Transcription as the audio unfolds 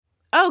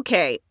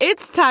Okay,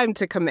 it's time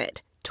to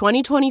commit.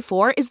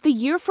 2024 is the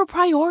year for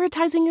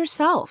prioritizing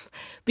yourself.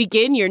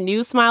 Begin your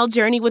new smile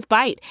journey with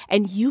Byte,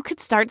 and you could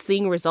start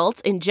seeing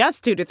results in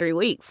just 2 to 3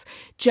 weeks.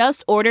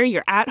 Just order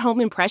your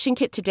at-home impression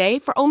kit today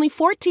for only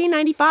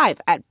 $14.95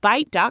 at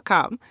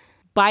Byte.com.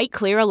 Byte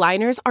Clear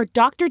aligners are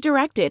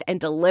doctor-directed and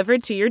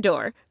delivered to your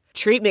door.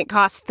 Treatment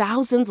costs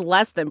thousands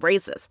less than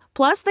braces.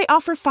 Plus, they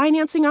offer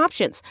financing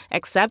options,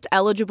 accept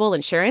eligible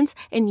insurance,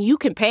 and you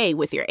can pay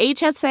with your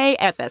HSA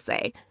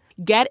FSA.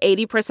 Get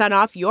 80%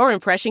 off your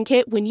impression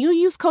kit when you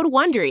use code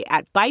WONDERY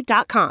at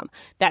Byte.com.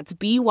 That's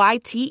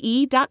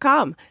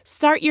BYTE.com.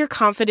 Start your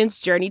confidence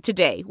journey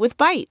today with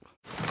Byte.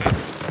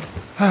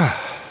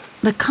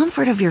 The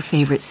comfort of your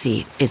favorite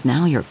seat is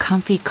now your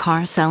comfy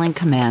car selling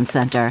command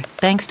center,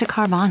 thanks to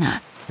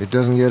Carvana. It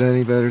doesn't get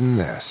any better than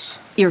this.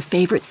 Your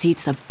favorite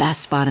seat's the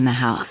best spot in the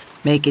house.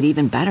 Make it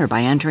even better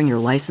by entering your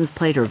license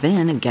plate or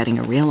VIN and getting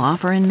a real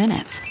offer in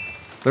minutes.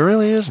 There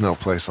really is no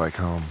place like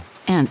home.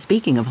 And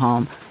speaking of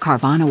home,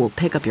 Carvana will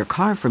pick up your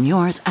car from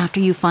yours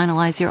after you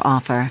finalize your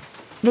offer.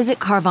 Visit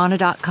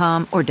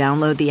Carvana.com or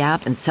download the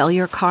app and sell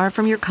your car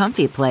from your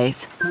comfy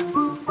place.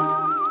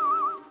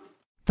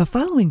 The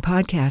following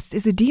podcast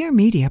is a Dear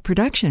Media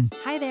production.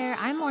 Hi there,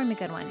 I'm Lauren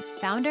McGoodwin,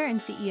 founder and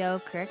CEO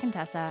of Career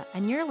Contessa,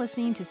 and you're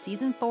listening to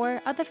Season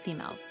 4 of The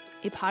Females,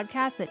 a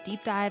podcast that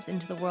deep dives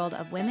into the world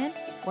of women,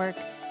 work,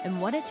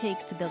 and what it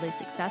takes to build a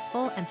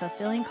successful and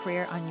fulfilling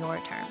career on your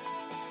terms.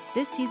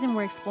 This season,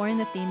 we're exploring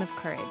the theme of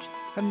courage,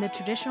 from the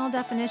traditional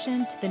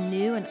definition to the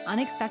new and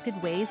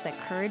unexpected ways that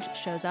courage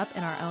shows up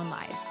in our own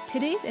lives.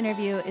 Today's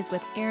interview is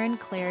with Erin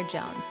Claire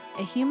Jones,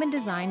 a human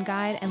design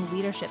guide and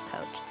leadership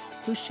coach,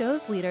 who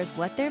shows leaders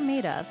what they're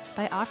made of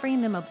by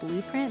offering them a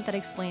blueprint that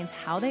explains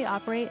how they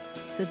operate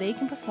so they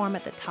can perform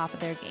at the top of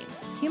their game.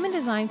 Human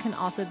design can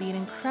also be an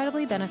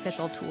incredibly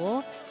beneficial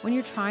tool when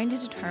you're trying to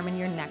determine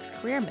your next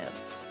career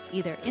move,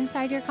 either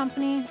inside your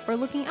company or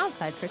looking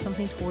outside for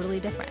something totally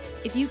different.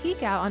 If you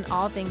geek out on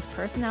all things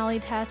personality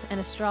tests and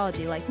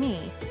astrology like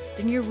me,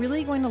 then you're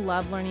really going to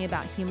love learning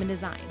about human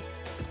design.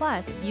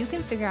 Plus, you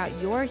can figure out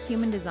your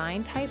human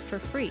design type for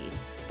free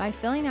by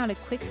filling out a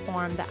quick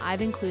form that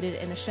I've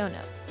included in the show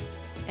notes.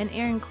 And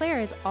Erin Claire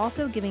is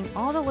also giving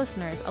all the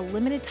listeners a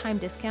limited time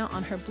discount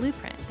on her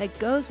blueprint that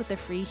goes with the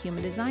free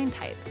human design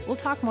type. We'll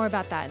talk more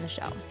about that in the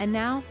show. And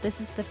now, this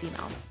is The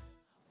Females.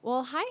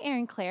 Well, hi,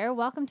 Erin Claire.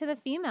 Welcome to The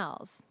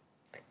Females.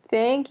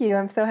 Thank you.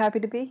 I'm so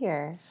happy to be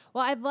here.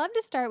 Well, I'd love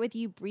to start with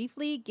you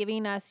briefly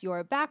giving us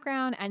your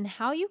background and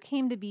how you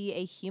came to be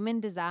a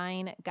human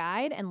design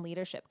guide and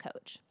leadership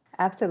coach.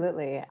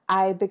 Absolutely.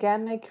 I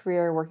began my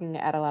career working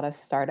at a lot of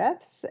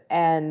startups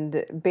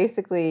and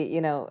basically,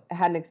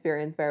 had an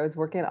experience where I was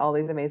working at all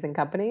these amazing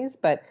companies,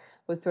 but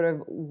was sort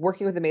of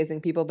working with amazing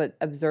people, but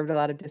observed a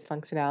lot of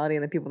dysfunctionality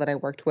in the people that I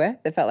worked with.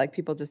 It felt like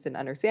people just didn't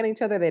understand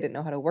each other. They didn't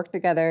know how to work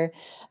together.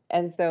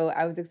 And so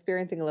I was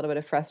experiencing a little bit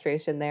of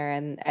frustration there.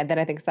 And then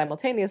I think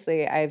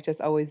simultaneously, I've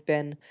just always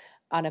been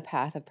on a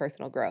path of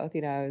personal growth.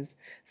 I was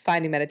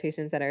finding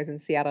meditation centers in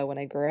Seattle when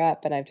I grew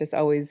up, and I've just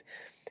always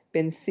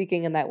been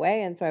seeking in that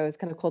way. And so I was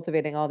kind of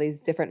cultivating all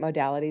these different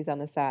modalities on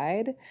the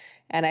side.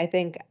 And I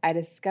think I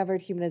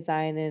discovered human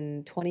design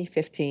in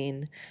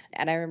 2015.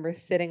 And I remember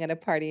sitting at a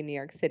party in New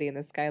York City, and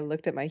this guy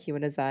looked at my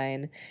human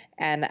design.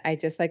 And I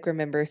just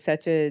remember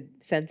such a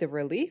sense of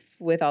relief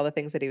with all the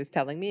things that he was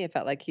telling me. It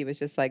felt like he was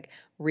just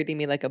reading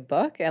me like a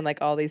book, and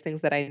all these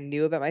things that I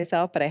knew about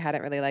myself, but I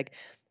hadn't really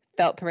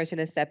felt permission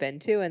to step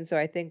into. And so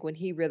I think when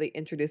he really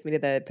introduced me to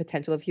the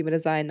potential of human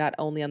design, not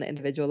only on the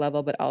individual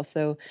level, but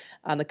also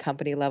on the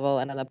company level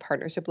and on the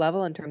partnership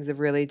level, in terms of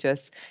really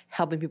just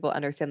helping people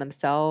understand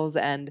themselves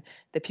and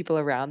the people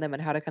around them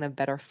and how to kind of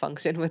better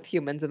function with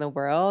humans in the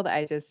world,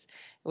 I just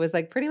was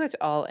pretty much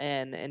all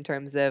in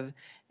terms of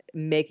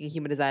making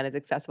human design as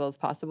accessible as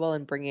possible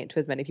and bringing it to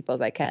as many people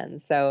as I can.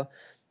 So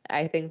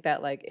I think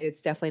that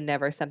it's definitely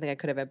never something I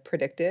could have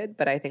predicted,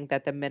 but I think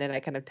that the minute I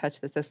kind of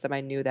touched the system,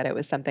 I knew that it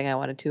was something I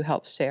wanted to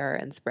help share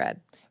and spread.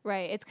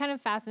 Right. It's kind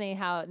of fascinating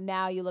how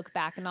now you look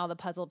back and all the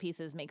puzzle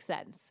pieces make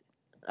sense.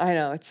 I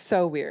know. It's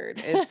so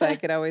weird. It's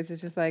it always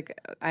is just I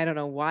don't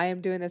know why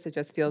I'm doing this. It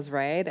just feels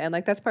right. And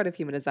that's part of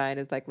human design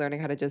is learning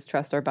how to just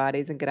trust our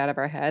bodies and get out of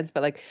our heads.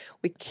 But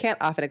we can't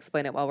often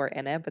explain it while we're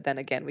in it. But then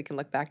again, we can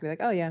look back and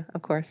be oh yeah,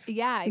 of course.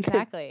 Yeah,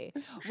 exactly.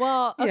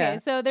 Well, okay. Yeah.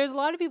 So there's a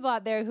lot of people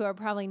out there who are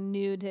probably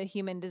new to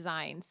human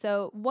design.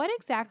 So what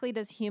exactly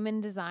does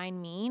human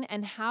design mean,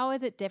 and how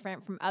is it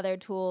different from other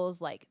tools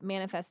like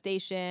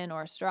manifestation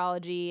or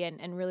astrology,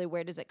 and really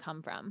where does it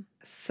come from?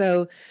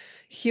 So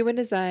human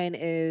design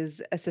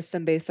is a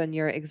system based on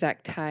your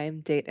exact time,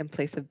 date, and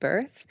place of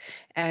birth.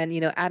 And,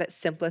 at its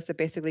simplest, it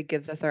basically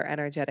gives us our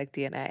energetic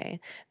DNA.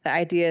 The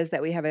idea is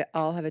that we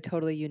all have a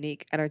totally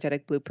unique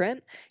energetic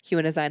blueprint.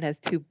 Human design has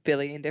 2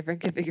 billion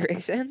different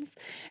configurations.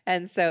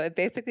 And so it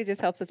basically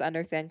just helps us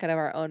understand kind of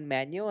our own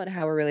manual and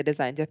how we're really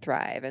designed to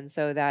thrive. And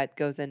so that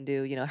goes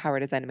into, how we're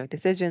designed to make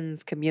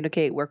decisions,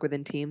 communicate, work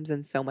within teams,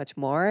 and so much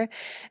more.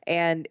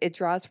 And it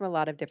draws from a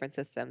lot of different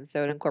systems.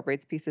 So it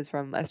incorporates pieces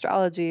from astrology,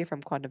 astrology,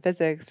 from quantum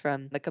physics,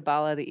 from the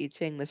Kabbalah, the I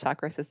Ching, the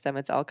chakra system.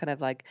 It's all kind of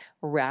like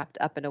wrapped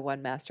up into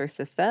one master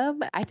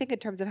system. I think in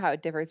terms of how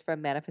it differs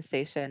from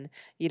manifestation,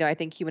 I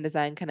think human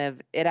design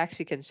it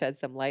actually can shed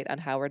some light on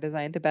how we're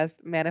designed to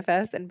best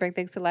manifest and bring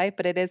things to life,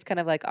 but it is kind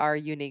of like our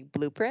unique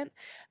blueprint,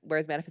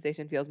 whereas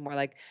manifestation feels more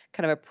like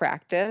kind of a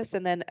practice.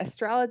 And then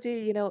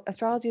astrology,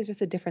 astrology is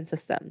just a different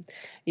system.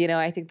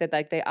 I think that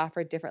like they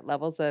offer different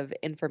levels of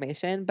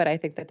information, but I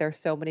think that there's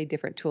so many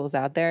different tools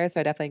out there. So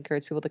I definitely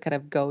encourage people to kind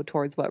of go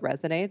towards what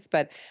resonates.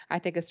 But I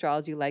think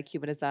astrology, like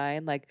human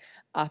design, like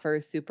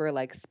offers super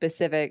like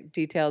specific,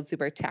 detailed,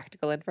 super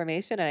tactical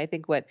information. And I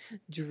think what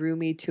drew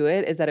me to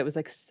it is that it was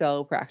like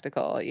so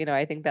practical.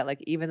 I think that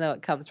like even though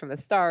it comes from the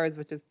stars,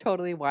 which is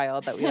totally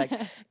wild that we like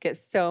get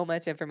so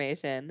much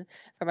information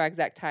from our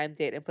exact time,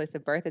 date, and place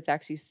of birth, it's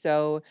actually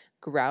so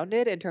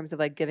grounded in terms of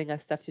like giving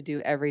us stuff to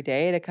do every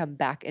day to come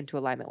back into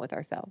alignment with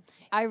ourselves.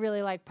 I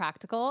really like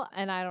practical,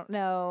 and I don't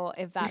know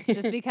if that's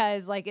just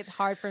because like it's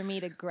hard for me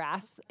to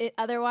grasp it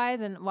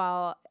otherwise. And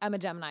while I'm a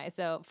Gemini,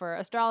 so for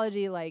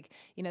astrology, like,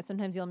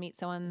 sometimes you'll meet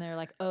someone and they're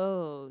like,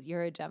 "Oh,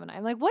 you're a Gemini."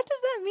 I'm like, "What does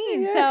that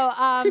mean?"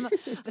 Yeah.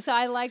 So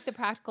I like the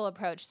practical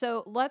approach.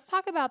 So let's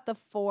talk about the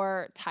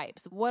 4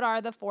 types. What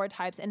are the 4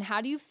 types, and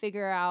how do you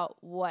figure out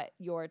what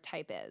your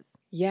type is?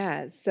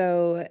 Yeah.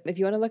 So if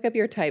you want to look up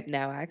your type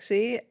now,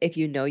 actually, if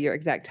you know your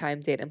exact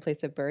time, date, and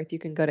place of birth, you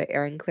can go to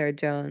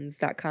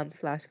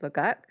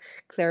erinclairejones.com/lookup,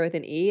 Claire with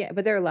an E.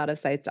 But there are a lot of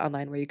sites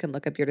online where you can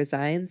look up your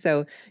design.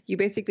 So you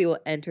basically will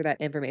enter that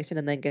information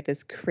and then get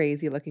this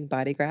crazy looking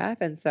body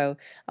graph. And so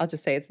I'll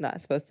just say it's not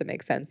supposed to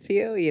make sense to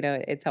you.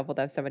 It's helpful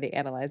to have somebody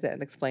analyze it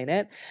and explain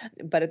it.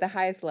 But at the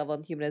highest level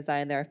in human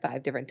design, there are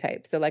 5 different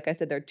types. So like I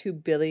said, there are 2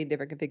 billion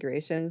different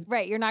configurations.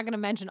 Right. You're not going to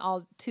mention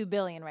all 2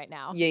 billion right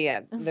now.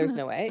 Yeah. There's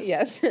no way. Yeah.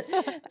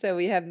 So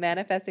we have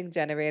manifesting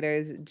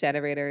generators,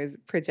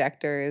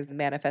 projectors,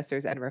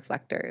 manifestors, and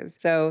reflectors.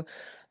 So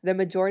the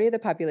majority of the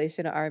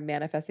population are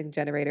manifesting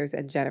generators.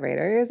 And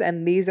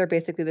these are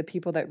basically the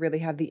people that really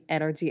have the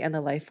energy and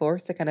the life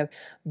force to kind of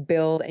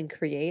build and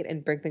create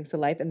and bring things to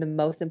life. And the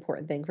most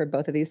important thing for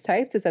both of these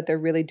types is that they're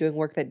really doing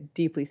work that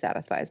deeply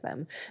satisfies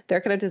them.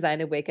 They're kind of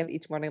designed to wake up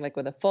each morning like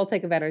with a full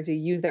tank of energy,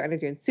 use their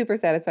energy in super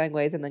satisfying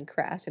ways, and then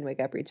crash and wake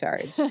up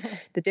recharged.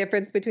 The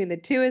difference between the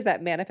two is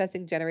that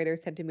manifesting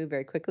generators tend to move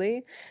very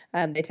quickly.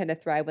 They tend to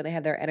thrive when they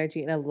have their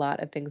energy in a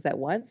lot of things at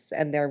once.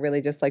 And they're really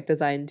just like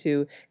designed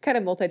to kind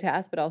of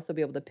multitask, but also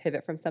be able to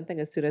pivot from something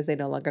as soon as they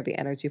no longer have the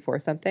energy for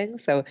something.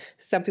 So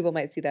some people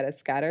might see that as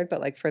scattered, but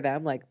like for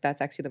them, like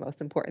that's actually the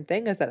most important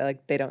thing is that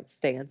like they don't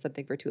stay in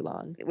something for too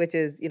long, which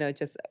is,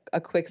 just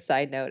a quick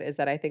side note is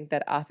that I think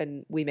that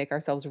often we make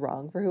ourselves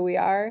wrong for who we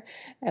are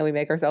and we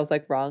make ourselves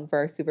like wrong for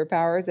our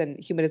superpowers. And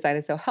human design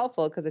is so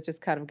helpful because it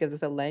just kind of gives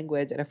us a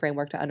language and a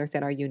framework to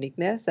understand our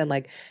uniqueness and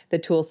like the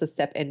tools to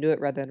step into it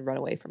rather than run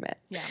away from it.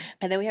 Yeah.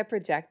 And then we have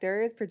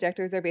projectors.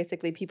 Projectors are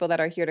basically people that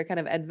are here to kind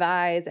of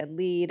advise and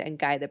lead and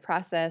guide the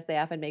process. They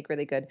often make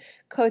really good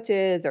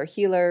coaches or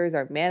healers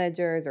or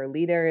managers or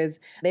leaders.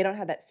 They don't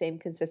have that same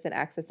consistent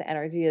access to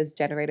energy as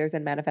generators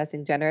and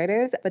manifesting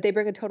generators, but they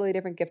bring a totally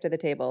different gift to the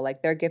table.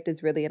 Like their gift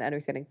is really in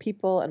understanding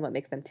people and what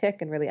makes them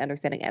tick and really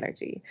understanding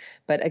energy.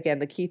 But again,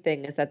 the key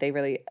thing is that they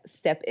really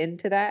step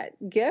into that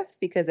gift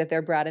because if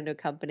they're brought into a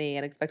company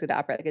and expected to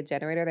operate like a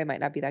generator, they might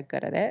not be that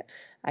good at it.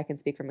 I can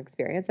speak from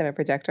experience. I'm a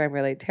projector. I'm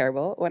really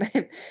terrible when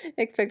I'm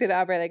expected to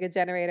operate like a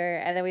generator.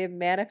 And then we have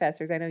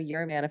manifestors. I know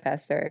you're a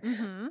manifestor.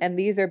 Mm-hmm. And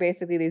these are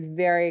basically these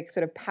very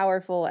sort of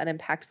powerful and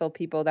impactful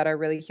people that are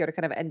really here to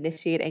kind of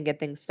initiate and get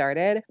things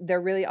started.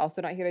 They're really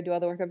also not here to do all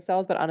the work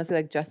themselves, but honestly,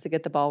 like just to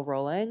get the ball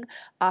rolling.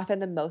 Often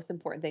the most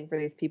important thing for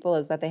these people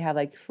is that they have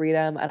like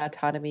freedom and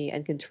autonomy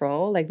and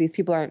control. Like these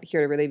people aren't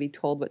here to really be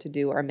told what to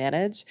do or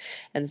manage.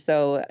 And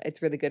so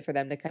it's really good for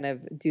them to kind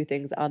of do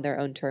things on their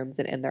own terms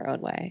and in their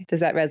own way. Does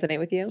that resonate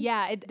with you?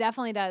 Yeah, it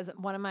definitely does.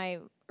 One of my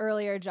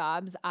earlier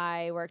jobs,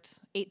 I worked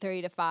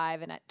 8:30 to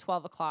 5, and at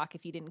 12 o'clock,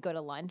 if you didn't go to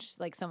lunch,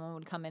 like someone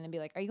would come in and be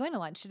like, "Are you going to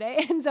lunch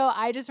today?" And so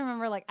I just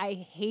remember like I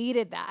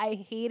hated that. I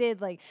hated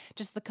like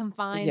just the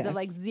confines of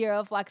like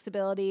zero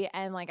flexibility,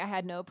 and like I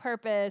had no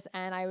purpose,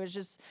 and I was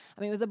just,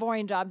 it was a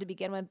boring job to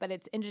begin with. But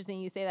it's interesting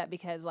you say that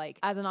because like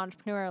as an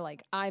entrepreneur,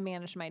 like I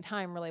manage my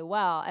time really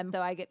well, and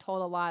so I get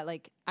told a lot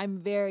like I'm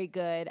very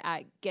good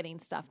at getting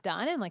stuff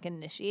done and like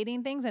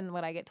initiating things. And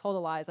what I get told a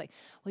lot is like,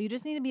 well, you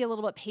just need to be a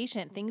little bit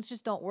patient. Things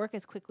just don't work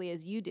as quickly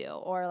as you do.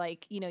 Or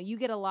like, you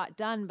get a lot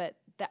done, but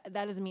that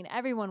doesn't mean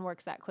everyone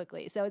works that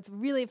quickly. So it's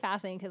really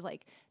fascinating because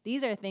like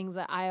these are things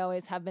that I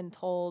always have been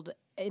told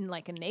in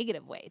like a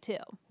negative way too.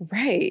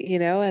 Right.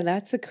 And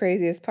that's the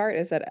craziest part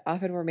is that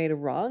often we're made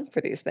wrong for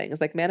these things.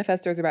 Like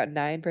manifestors are about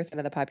 9%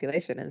 of the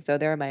population. And so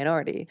they're a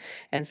minority.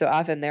 And so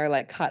often they're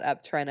like caught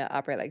up trying to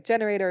operate like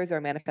generators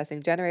or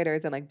manifesting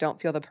generators and like don't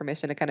feel the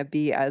permission to kind of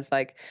be as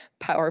like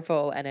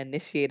powerful and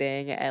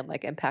initiating and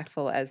like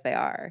impactful as they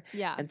are.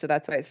 Yeah. And so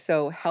that's why it's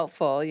so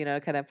helpful, to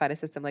kind of find a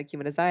system like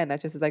human design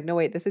that just is like, no,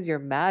 wait, this is your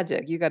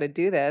magic. You got to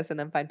do this. And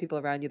then find people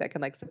around you that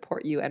can like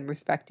support you and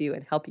respect you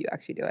and help you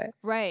actually do it.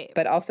 Right.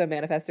 But also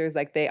manifesting manifestors,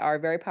 like they are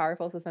very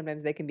powerful. So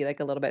sometimes they can be like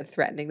a little bit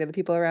threatening to the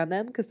people around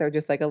them because they're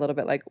just like a little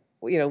bit like,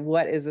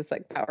 what is this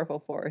like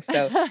powerful for?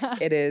 So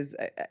it is,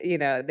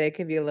 they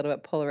can be a little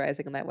bit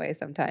polarizing in that way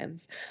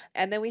sometimes.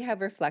 And then we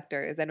have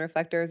reflectors, and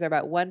reflectors are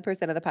about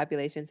 1% of the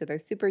population. So they're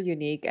super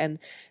unique. And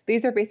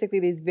these are basically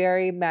these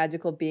very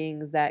magical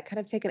beings that kind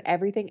of take in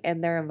everything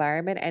in their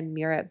environment and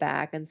mirror it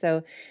back. And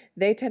so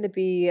they tend to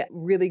be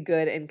really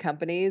good in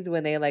companies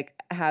when they like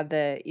have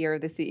the ear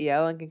of the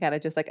CEO and can kind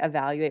of just like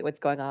evaluate what's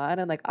going on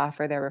and like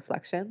offer their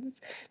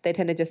reflections. They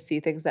tend to just see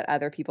things that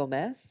other people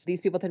miss.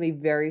 These people tend to be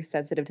very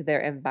sensitive to their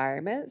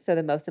environment. So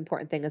the most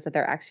important thing is that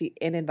they're actually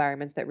in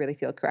environments that really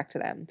feel correct to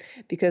them.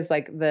 Because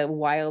like the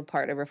wild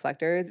part of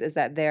reflectors is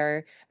that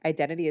their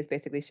identity is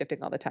basically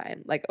shifting all the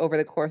time. Like over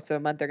the course of a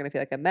month, they're going to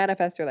feel like a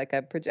manifestor, like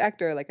a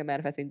projector, like a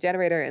manifesting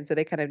generator. And so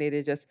they kind of need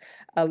to just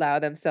allow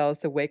themselves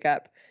to wake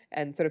up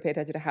and sort of pay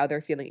attention to how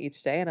they're feeling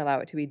each day and allow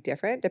it to be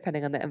different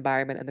depending on the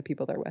environment and the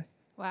people they're with.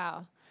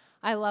 Wow.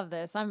 I love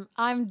this.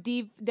 I'm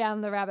deep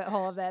down the rabbit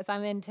hole of this.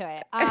 I'm into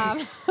it.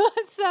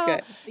 So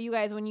Good. You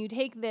guys, when you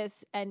take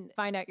this and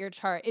find out your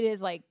chart, it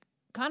is like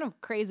kind of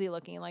crazy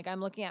looking. Like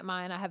I'm looking at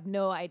mine. I have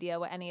no idea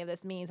what any of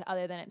this means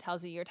other than it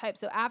tells you your type.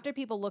 So after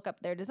people look up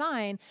their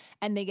design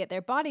and they get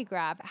their body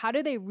graph, how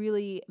do they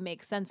really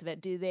make sense of it?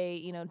 Do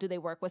they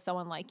work with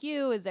someone like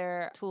you? Is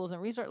there tools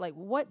and research? Like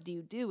what do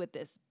you do with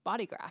this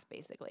body graph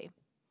basically?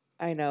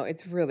 I know,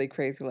 it's really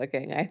crazy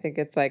looking. I think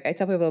it's like, I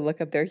tell people to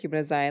look up their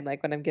human design,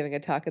 like when I'm giving a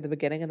talk at the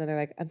beginning, and then they're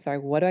like, I'm sorry,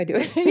 what do I do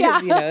with this?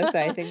 Yeah. So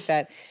I think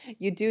that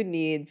you do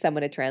need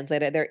someone to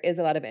translate it. There is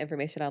a lot of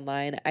information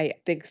online. I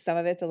think some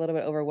of it's a little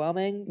bit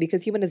overwhelming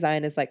because human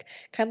design is like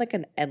kind of like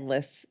an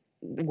endless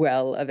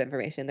well of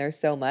information. There's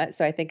so much.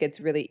 So I think it's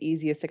really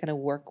easiest to kind of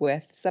work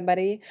with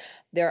somebody.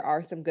 There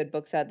are some good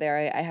books out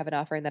there. I have an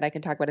offering that I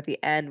can talk about at the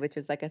end, which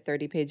is like a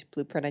 30-page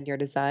blueprint on your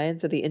design.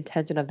 So the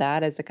intention of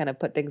that is to kind of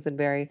put things in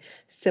very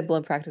simple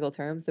and practical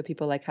terms. So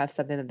people like have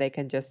something that they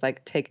can just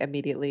like take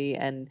immediately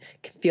and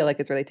feel like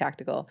it's really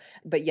tactical.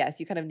 But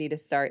yes, you kind of need to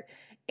start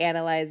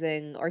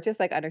analyzing or just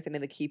like understanding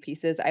the key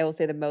pieces. I will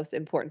say the most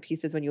important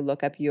pieces when you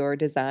look up your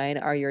design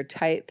are your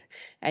type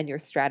and your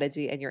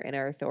strategy and your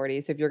inner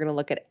authority. So if you're going to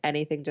look at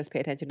anything, just pay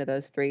attention to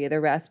those three.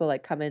 The rest will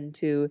like come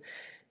into,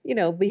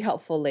 be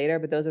helpful later,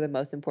 but those are the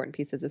most important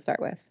pieces to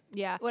start with.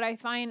 Yeah. What I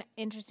find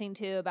interesting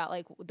too about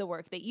like the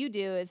work that you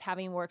do is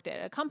having worked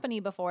at a company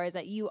before is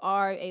that you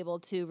are able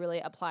to really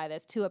apply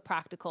this to a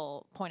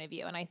practical point of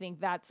view. And I think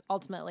that's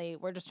ultimately,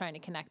 we're just trying to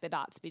connect the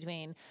dots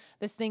between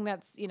this thing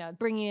that's,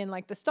 bringing in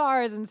like the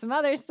stars and some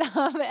other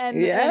stuff.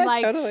 And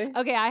like, totally.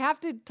 Okay, I have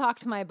to talk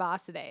to my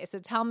boss today. So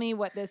tell me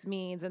what this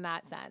means in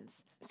that sense.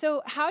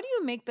 So how do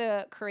you make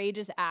the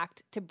courageous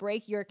act to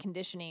break your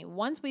conditioning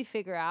once we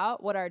figure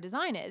out what our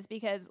design is?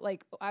 Because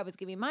like I was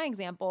giving my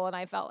example and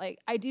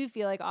I do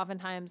feel like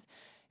oftentimes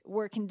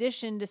we're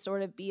conditioned to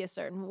sort of be a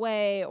certain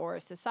way or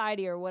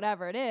society or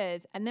whatever it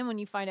is. And then when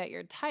you find out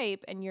your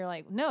type and you're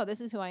like, no,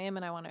 this is who I am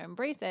and I want to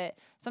embrace it.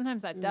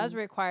 Sometimes that does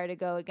require to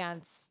go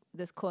against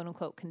this quote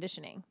unquote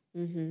conditioning.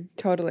 Mm-hmm,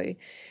 totally.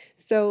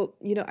 So,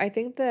 I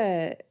think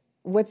that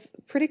what's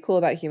pretty cool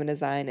about human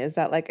design is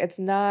that like it's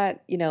not,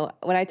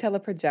 when I tell a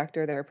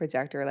projector they're a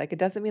projector, like it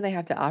doesn't mean they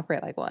have to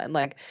operate like one.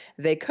 Like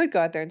they could go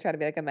out there and try to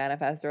be like a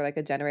manifestor or like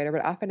a generator,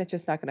 but often it's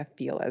just not going to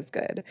feel as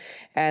good.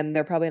 And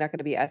they're probably not going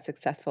to be as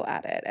successful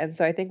at it. And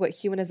so I think what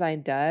human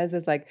design does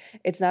is like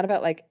it's not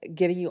about like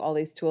giving you all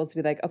these tools to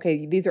be like,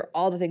 okay, these are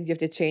all the things you have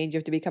to change, you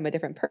have to become a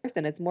different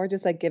person. It's more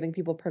just like giving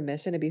people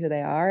permission to be who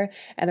they are.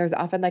 And there's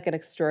often like an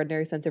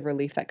extraordinary sense of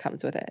relief that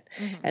comes with it.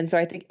 Mm-hmm. And so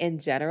I think in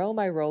general,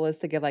 my role is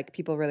to give like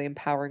people really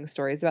empowering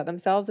stories about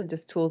themselves and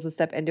just tools to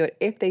step into it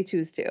if they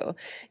choose to,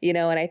 and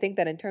I think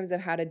that in terms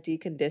of how to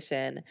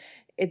decondition,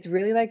 it's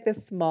really like the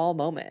small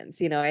moments,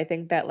 I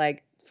think that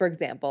like, for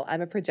example,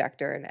 I'm a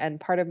projector and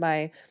part of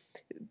my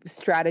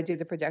strategy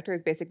as a projector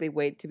is basically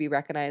wait to be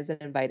recognized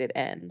and invited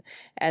in.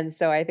 And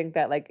so I think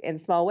that like in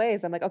small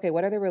ways, I'm like, okay,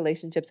 what are the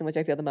relationships in which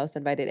I feel the most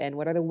invited in?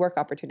 What are the work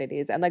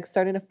opportunities? And like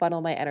starting to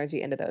funnel my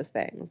energy into those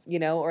things,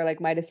 or like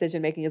my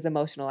decision making is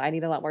emotional. I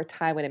need a lot more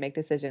time when I make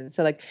decisions.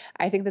 So like,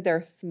 I think that there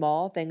are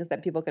small things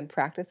that people can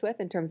practice with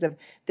in terms of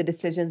the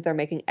decisions they're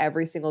making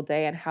every single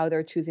day and how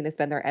they're choosing to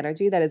spend their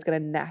energy that is going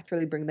to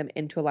naturally bring them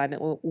into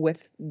alignment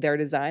with their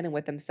design and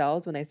with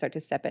themselves when they start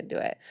to step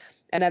into it.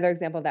 Another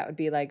example of that would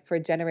be like for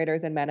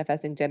generators and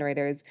manifesting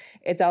generators,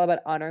 it's all about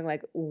honoring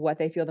like what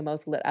they feel the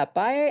most lit up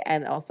by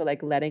and also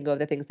like letting go of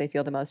the things they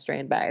feel the most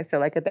drained by. So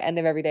like at the end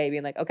of every day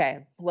being like,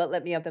 okay, what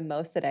lit me up the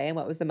most today and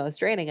what was the most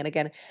draining? And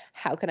again,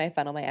 how can I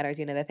funnel my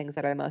energy into the things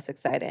that are the most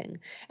exciting?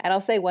 And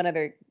I'll say one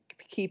other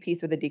key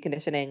piece with the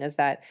deconditioning is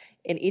that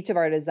in each of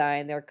our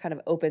design, they're kind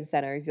of open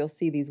centers. You'll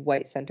see these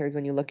white centers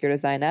when you look your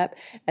design up.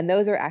 And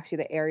those are actually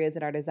the areas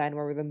in our design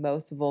where we're the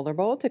most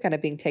vulnerable to kind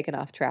of being taken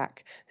off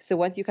track. So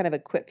once you kind of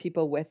equip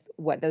people with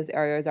what those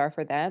areas are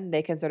for them,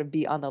 they can sort of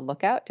be on the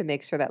lookout to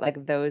make sure that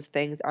like those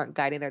things aren't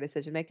guiding their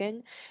decision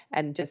making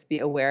and just be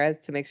aware as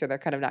to make sure they're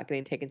kind of not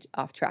getting taken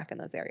off track in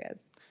those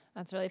areas.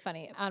 That's really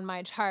funny. On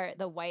my chart,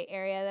 the white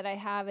area that I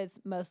have is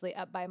mostly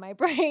up by my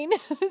brain.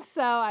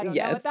 So I don't know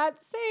Yes. what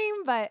that's saying,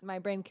 but my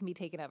brain can be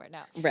taken over. No.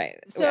 Right.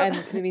 So And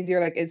it means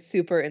you're like, it's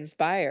super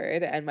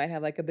inspired and might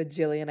have like a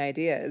bajillion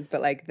ideas,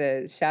 but like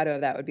the shadow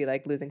of that would be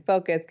like losing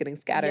focus, getting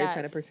scattered, trying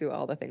to yes. pursue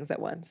all the things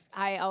at once.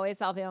 I always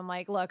tell people, I'm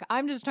like, look,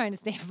 I'm just trying to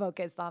stay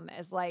focused on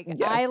this. Like,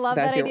 Yes, I love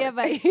that's that your idea, work.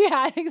 but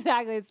yeah,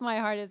 exactly. It's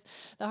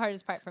the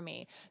hardest part for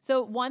me.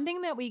 So one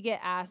thing that we get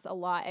asked a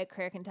lot at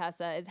Career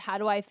Contessa is how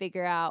do I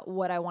figure out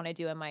what I want to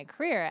do in my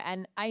career?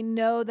 And I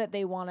know that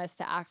they want us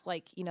to act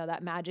like,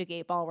 that magic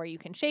 8-ball where you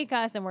can shake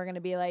us and we're going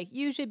to be like,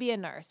 you should be a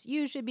nurse,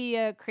 you should be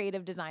a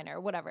creative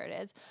designer, whatever it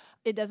is.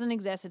 It doesn't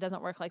exist. It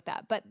doesn't work like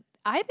that. But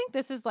I think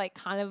this is like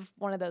kind of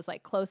one of those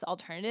like close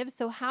alternatives.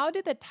 So how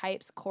do the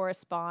types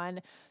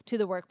correspond to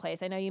the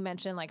workplace? I know you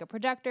mentioned like a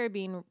projector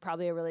being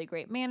probably a really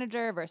great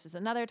manager versus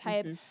another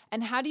type. Mm-hmm.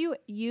 And how do you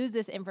use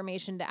this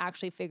information to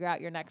actually figure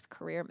out your next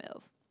career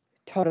move?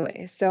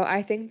 Totally. So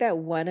I think that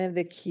one of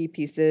the key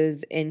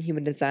pieces in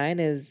human design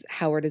is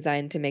how we're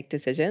designed to make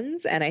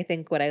decisions. And I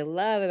think what I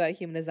love about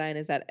human design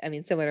is that, I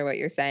mean, similar to what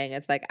you're saying,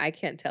 it's like I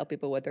can't tell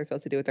people what they're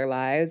supposed to do with their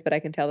lives, but I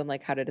can tell them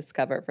like how to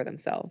discover it for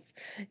themselves,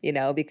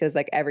 because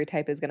like every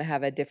type is going to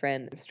have a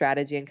different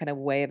strategy and kind of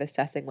way of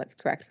assessing what's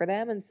correct for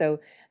them. And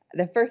so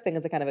the first thing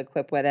is to kind of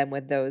equip them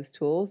with those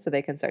tools so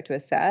they can start to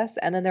assess.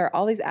 And then there are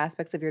all these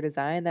aspects of your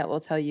design that will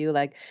tell you,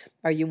 like,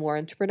 are you more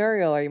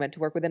entrepreneurial? Are you meant to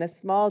work within a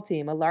small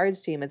team, a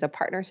large team? Is a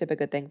partnership a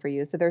good thing for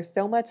you? So there's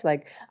so much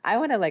like, I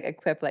want to like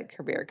equip like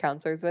career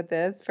counselors with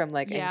this from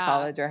like in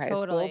college or high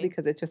school,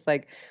 because it just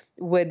like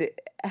would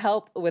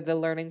help with the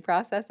learning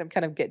process and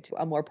kind of get to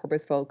a more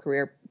purposeful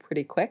career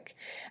pretty quick.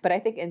 But I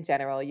think in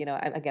general, I'm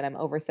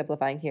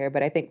oversimplifying here,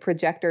 but I think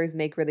projectors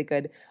make really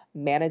good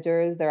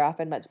managers. They're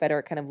often much better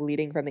at kind of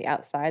leading from the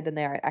outside than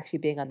they are at actually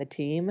being on the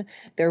team.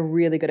 They're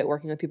really good at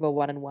working with people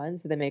one-on-one.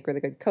 So they make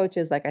really good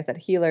coaches, like I said,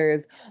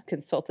 healers,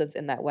 consultants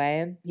in that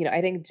way.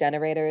 I think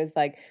generators,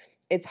 like,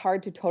 it's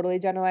hard to totally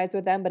generalize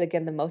with them. But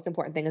again, the most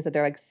important thing is that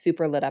they're like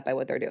super lit up by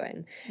what they're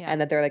doing and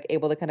that they're like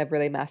able to kind of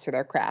really master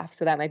their craft.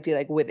 So that might be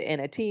like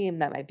within a team,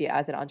 that might be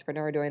as an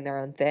entrepreneur doing their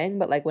own thing.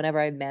 But like whenever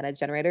I manage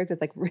generators,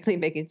 it's like really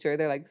making sure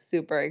they're like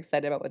super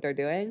excited about what they're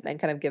doing and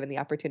kind of given the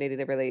opportunity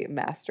to really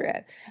master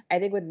it. I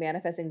think with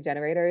manifesting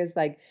generators,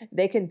 like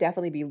they can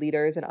definitely be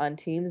leaders and on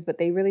teams, but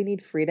they really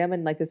need freedom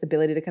and like this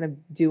ability to kind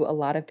of do a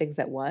lot of things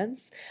at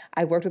once.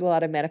 I've worked with a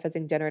lot of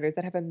manifesting generators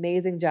that have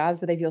amazing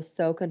jobs, but they feel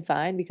so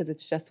confined because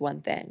it's just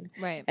one thing.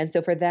 Right. And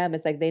so for them,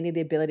 it's like they need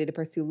the ability to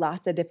pursue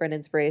lots of different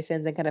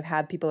inspirations and kind of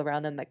have people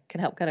around them that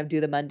can help kind of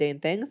do the mundane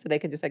things so they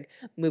can just like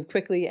move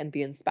quickly and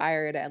be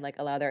inspired and like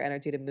allow their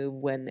energy to move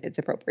when it's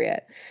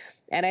appropriate.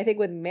 And I think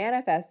with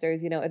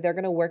manifestors, if they're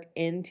going to work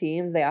in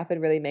teams, they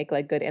often really make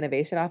like good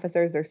innovation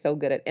officers. They're so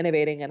good at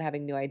innovating and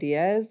having new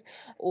ideas.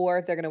 Or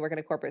if they're going to work in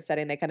a corporate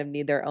setting, they kind of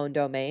need their own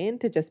domain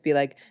to just be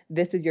like,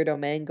 this is your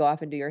domain, go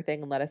off and do your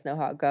thing and let us know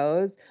how it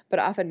goes. But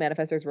often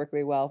manifestors work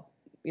really well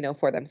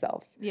for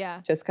themselves. Yeah.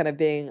 Just kind of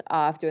being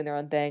off, doing their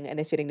own thing,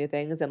 initiating new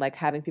things and like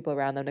having people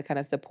around them to kind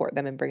of support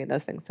them and bringing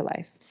those things to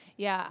life.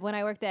 Yeah. When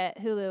I worked at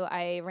Hulu,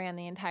 I ran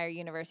the entire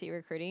university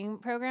recruiting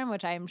program,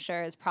 which I'm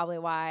sure is probably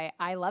why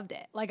I loved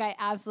it. Like I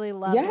absolutely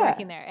loved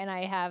working there and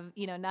I have,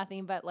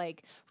 nothing but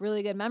like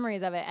really good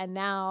memories of it. And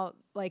now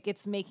like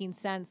it's making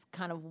sense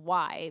kind of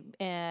why.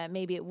 And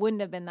maybe it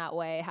wouldn't have been that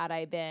way had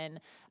I been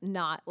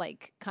not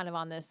like kind of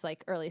on this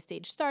like early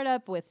stage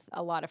startup with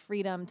a lot of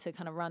freedom to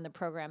kind of run the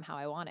program how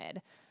I wanted.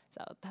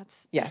 So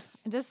that's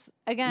just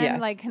again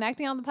like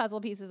connecting all the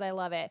puzzle pieces. I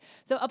love it.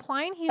 So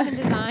applying human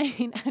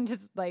design and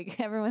just like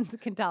everyone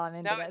can tell I'm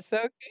into this. It's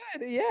so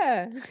good.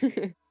 Yeah.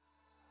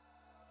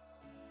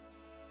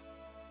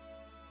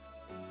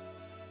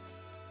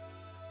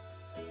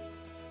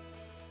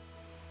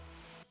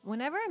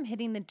 Whenever I'm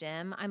hitting the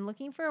gym, I'm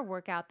looking for a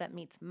workout that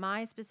meets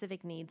my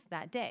specific needs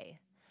that day.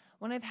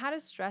 When I've had a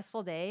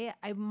stressful day,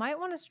 I might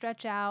want to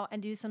stretch out and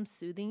do some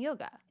soothing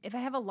yoga. If I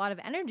have a lot of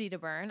energy to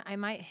burn, I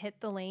might hit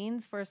the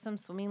lanes for some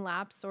swimming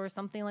laps or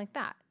something like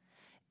that.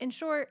 In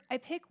short, I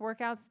pick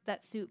workouts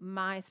that suit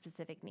my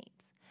specific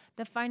needs.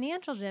 The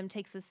Financial Gym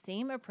takes the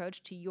same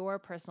approach to your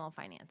personal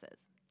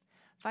finances.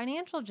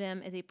 Financial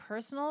Gym is a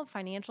personal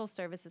financial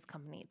services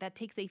company that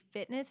takes a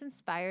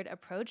fitness-inspired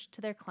approach to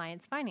their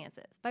clients'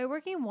 finances. By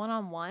working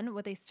one-on-one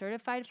with a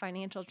certified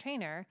financial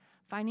trainer,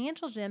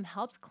 Financial Gym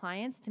helps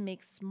clients to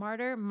make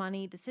smarter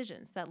money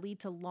decisions that lead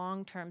to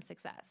long-term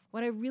success.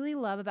 What I really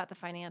love about the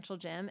Financial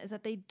Gym is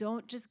that they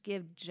don't just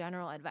give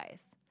general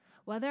advice.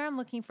 Whether I'm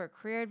looking for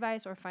career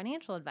advice or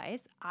financial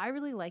advice, I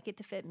really like it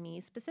to fit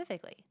me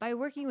specifically. By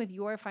working with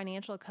your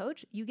financial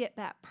coach, you get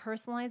that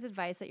personalized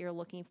advice that you're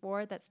looking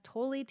for that's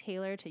totally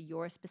tailored to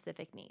your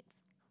specific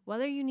needs.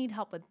 Whether you need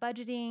help with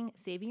budgeting,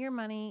 saving your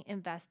money,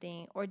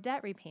 investing, or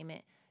debt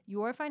repayment,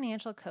 your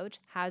financial coach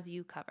has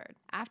you covered.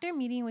 After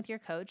meeting with your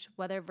coach,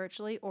 whether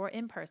virtually or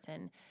in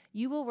person,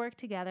 you will work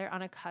together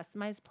on a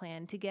customized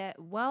plan to get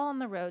well on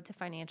the road to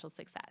financial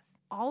success.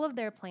 All of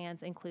their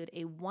plans include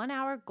a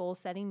 1-hour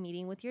goal-setting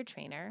meeting with your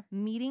trainer,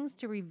 meetings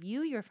to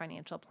review your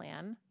financial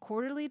plan,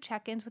 quarterly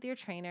check-ins with your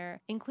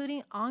trainer,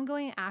 including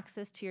ongoing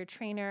access to your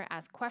trainer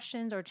as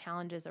questions or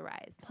challenges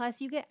arise.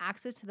 Plus, you get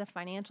access to the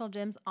Financial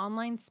Gym's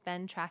online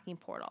spend tracking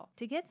portal.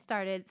 To get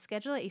started,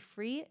 schedule a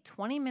free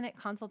 20-minute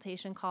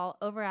consultation call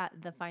over at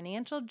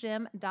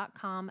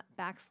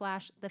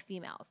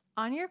thefinancialgym.com/thefemales.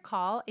 On your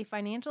call, a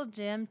Financial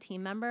Gym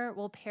team member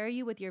will pair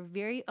you with your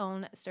very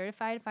own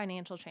certified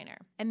financial trainer.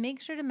 And make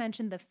sure to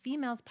mention the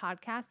Females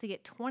podcast to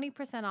get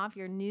 20% off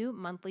your new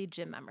monthly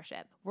gym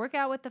membership. Work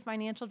out with the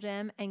Financial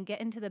Gym and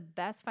get into the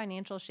best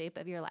financial shape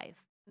of your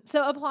life.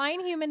 So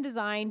applying human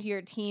design to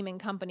your team and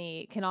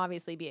company can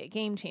obviously be a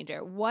game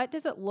changer. What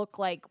does it look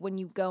like when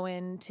you go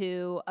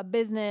into a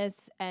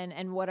business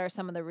and what are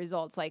some of the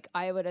results? Like,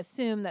 I would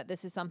assume that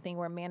this is something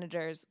where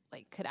managers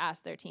like could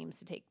ask their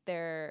teams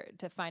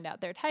to find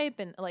out their type.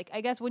 And like,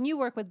 I guess when you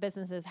work with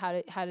businesses,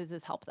 how does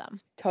this help them?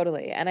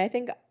 Totally. And I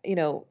think,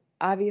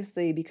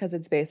 obviously, because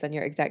it's based on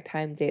your exact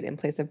time, date, and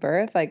place of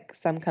birth, like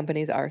some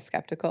companies are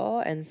skeptical.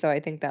 And so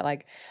I think that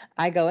like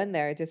I go in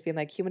there just being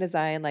like human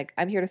design, like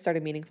I'm here to start a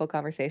meaningful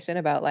conversation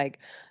about like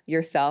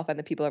yourself and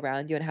the people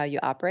around you and how you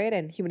operate.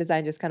 And human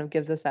design just kind of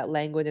gives us that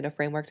language and a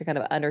framework to kind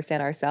of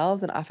understand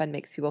ourselves and often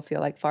makes people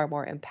feel like far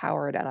more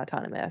empowered and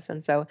autonomous.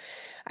 And so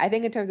I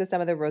think in terms of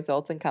some of the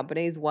results in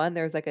companies, one,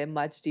 there's like a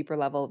much deeper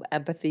level of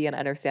empathy and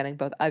understanding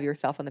both of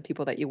yourself and the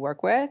people that you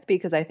work with,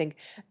 because I think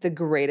the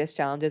greatest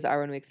challenges are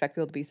when we expect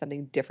people to be something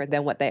different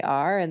than what they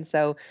are. And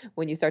so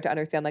when you start to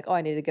understand like, oh,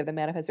 I need to give the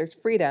manifestors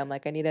freedom,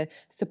 like I need to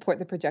support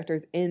the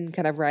projectors in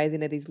kind of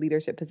rising to these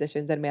leadership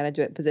positions and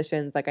management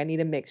positions, like I need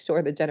to make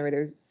sure the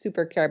generators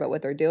super care about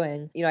what they're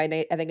doing. I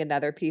think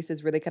another piece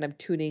is really kind of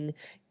tuning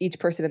each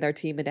person in their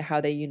team into how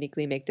they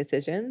uniquely make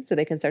decisions so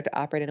they can start to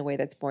operate in a way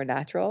that's more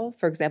natural.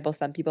 For example,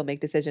 some people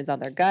make decisions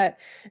on their gut.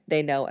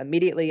 They know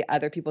immediately.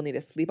 Other people need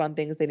to sleep on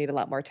things. They need a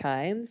lot more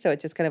time. So it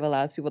just kind of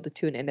allows people to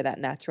tune into that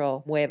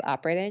natural way of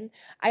operating.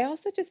 I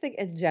also just think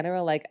in general,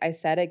 like I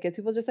said, it gives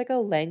people just like a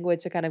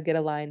language to kind of get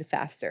aligned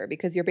faster,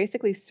 because you're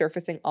basically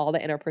surfacing all the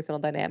interpersonal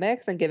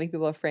dynamics and giving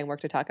people a framework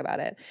to talk about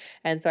it.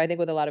 And so I think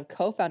with a lot of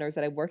co-founders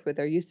that I've worked with,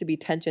 there used to be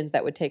tensions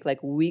that would take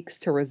like weeks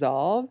to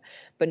resolve.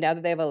 But now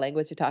that they have a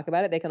language to talk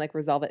about it, they can like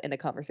resolve it in a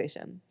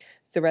conversation.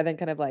 So rather than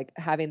kind of like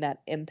having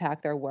that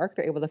impact their work,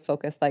 they're able to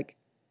focus like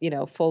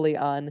fully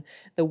on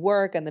the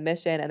work and the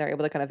mission, and they're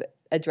able to kind of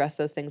address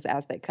those things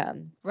as they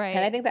come. Right.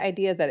 And I think the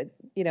idea is that it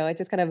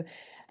just kind of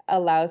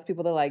allows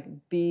people to like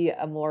be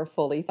a more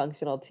fully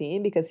functional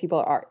team because people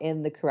are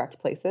in the correct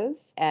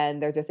places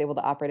and they're just able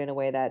to operate in a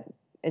way that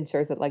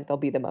ensures that like they'll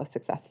be the most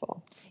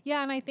successful.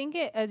 Yeah. And I think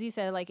it, as you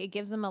said, like it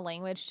gives them a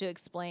language to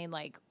explain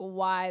like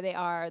why they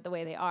are the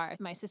way they are.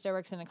 My sister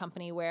works in a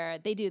company where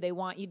they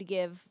want you to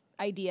give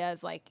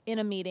ideas like in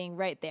a meeting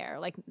right there,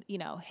 like,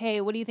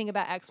 hey, what do you think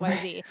about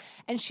XYZ?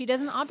 And she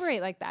doesn't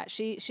operate like that.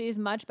 She's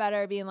much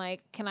better being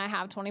like, can I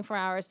have 24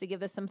 hours to give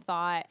this some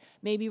thought,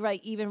 maybe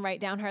write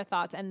down her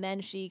thoughts, and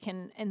then she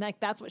can, and like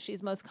that's what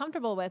she's most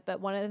comfortable with. But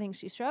one of the things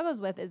she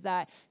struggles with is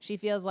that she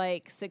feels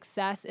like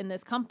success in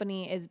this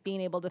company is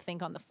being able to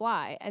think on the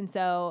fly. And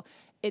so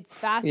it's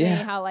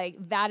fascinating how like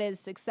that is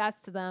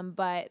success to them,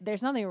 but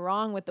there's nothing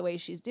wrong with the way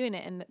she's doing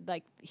it. And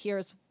like,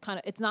 here's kind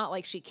of, it's not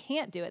like she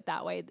can't do it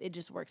that way. It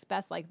just works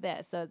best like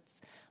this. So it's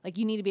like,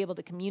 you need to be able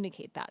to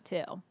communicate that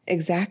too.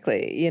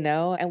 Exactly.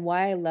 And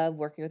why I love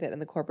working with it in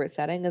the corporate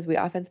setting is we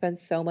often spend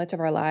so much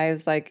of our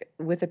lives like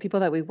with the people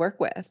that we work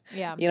with.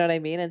 Yeah. You know what I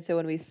mean? And so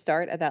when we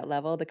start at that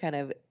level to kind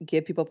of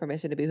give people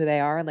permission to be who they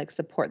are and like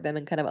support them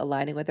and kind of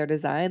aligning with their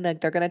design, like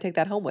they're going to take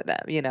that home with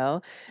them,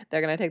 they're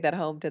going to take that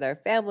home to their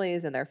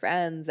families and their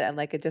friends. And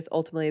like, it just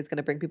ultimately is going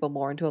to bring people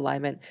more into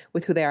alignment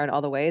with who they are in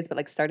all the ways. But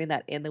like starting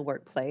that in the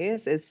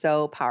workplace is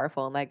so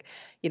powerful. And like,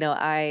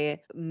 I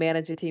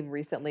managed a team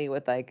recently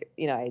with like,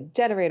 I had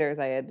generators,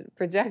 I had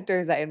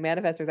projectors, I had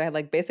manifestors, I had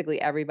like basically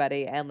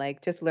everybody. And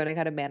like just learning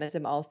how to manage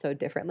them all so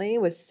differently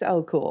was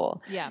so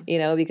cool. Yeah.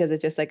 Because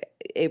it's just like,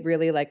 it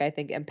really like, I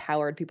think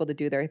empowered people to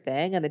do their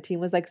thing. And the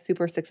team was like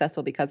super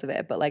successful because of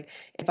it. But like,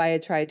 if I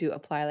had tried to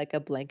apply like a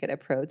blanket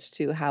approach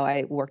to how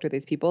I worked with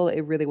these people,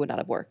 it really would not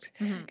have worked.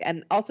 Mm-hmm.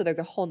 And also there's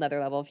a whole nother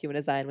level of human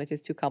design, which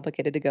is too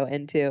complicated to go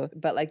into,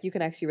 but like you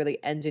can actually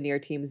really engineer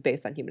teams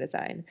based on human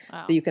design.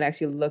 Wow. So you can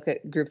actually look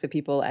at groups of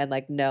people and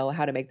like know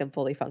how to make them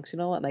fully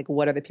functional and like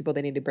what are the people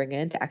they need to bring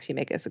in to actually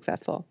make it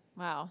successful.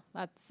 Wow.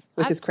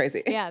 Which is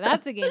crazy. Yeah,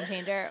 that's a game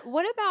changer.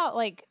 What about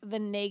like the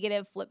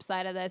negative flip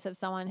side of this, of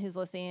someone who's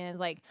listening is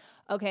like,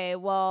 okay,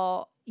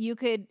 well, you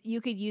could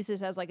use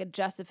this as like a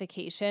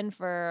justification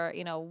for,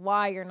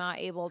 why you're not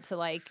able to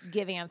like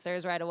give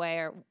answers right away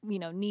or,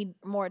 need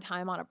more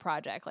time on a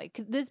project. Like,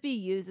 could this be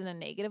used in a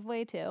negative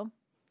way too?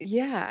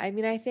 Yeah. I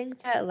mean, I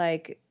think that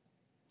like,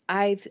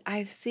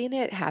 I've seen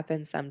it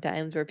happen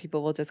sometimes where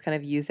people will just kind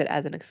of use it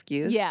as an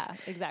excuse. Yeah,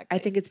 exactly. I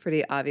think it's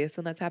pretty obvious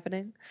when that's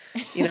happening.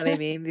 You know what I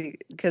mean?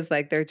 Because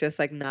like they're just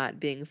like not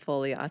being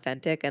fully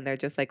authentic and they're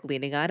just like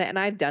leaning on it. And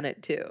I've done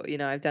it too.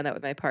 I've done that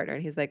with my partner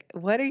and he's like,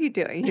 what are you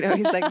doing?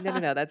 He's like,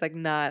 no, that's like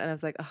not. And I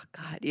was like, oh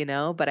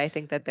God, but I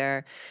think that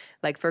they're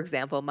Like, for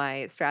example,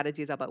 my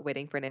strategy is all about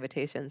waiting for an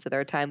invitation. So there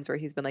are times where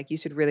he's been like, you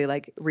should really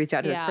like reach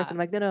out to this person.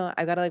 Yeah. I'm like, no,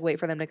 I gotta like wait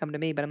for them to come to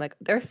me. But I'm like,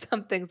 there's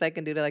some things I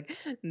can do to like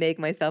make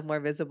myself more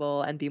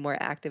visible and be more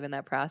active in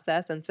that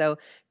process. And so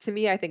to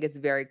me, I think it's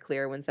very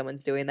clear when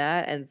someone's doing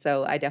that. And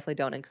so I definitely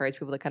don't encourage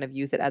people to kind of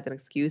use it as an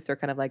excuse or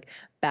kind of like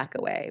back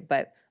away.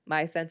 But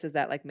my sense is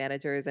that like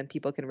managers and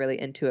people can really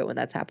intuit when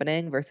that's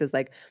happening versus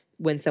like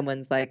when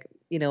someone's like,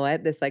 you know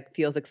what, this like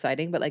feels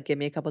exciting, but like give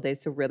me a couple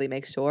days to really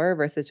make sure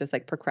versus just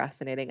like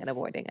procrastinating and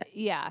avoiding it.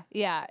 Yeah.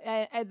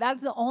 Yeah.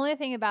 That's the only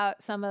thing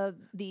about some of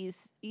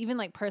these, even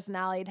like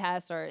personality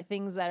tests or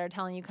things that are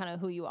telling you kind of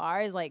who you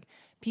are, is like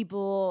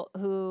people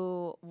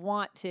who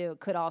want to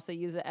could also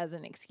use it as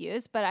an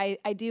excuse. But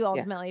I do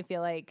ultimately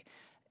feel like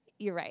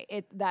you're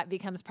right. That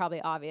becomes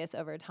probably obvious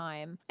over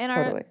time. And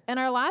Totally.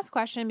 our last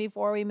question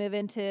before we move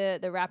into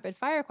the rapid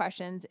fire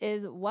questions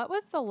is, what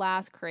was the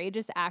last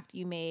courageous act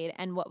you made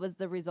and what was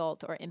the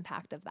result or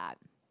impact of that?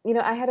 You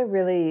know, I had a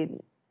really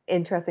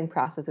interesting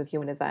process with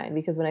human design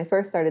because when I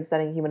first started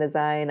studying human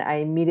design, I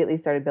immediately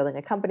started building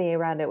a company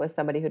around it with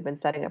somebody who'd been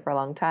studying it for a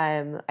long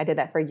time. I did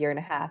that for a year and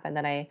a half, and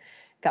then I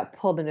got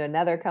pulled into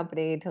another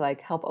company to like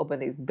help open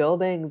these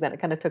buildings, and it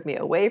kind of took me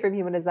away from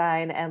human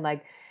design. And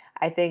like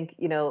I think,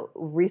 you know,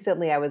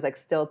 recently I was like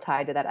still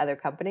tied to that other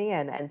company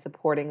and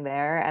supporting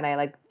there. And I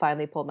like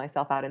finally pulled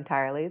myself out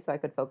entirely so I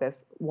could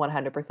focus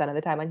 100% of the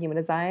time on human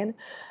design.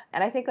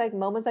 And I think like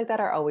moments like that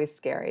are always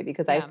scary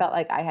because I felt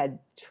like I had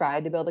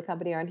tried to build a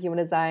company around human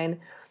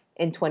design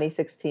in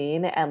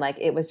 2016 and like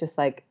it was just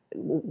like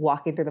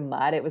walking through the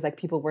mud. It was like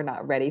people were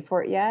not ready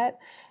for it yet.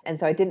 And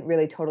so I didn't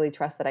really totally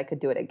trust that I could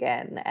do it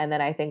again. And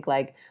then I think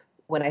like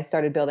when I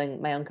started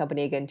building my own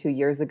company again 2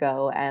 years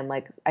ago and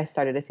like I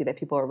started to see that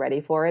people were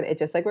ready for it, it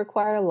just like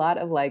required a lot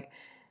of like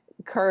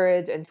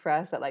courage and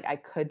trust that like I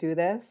could do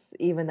this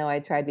even though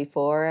I tried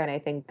before. And I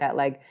think that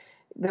like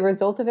the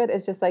result of it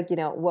is just like, you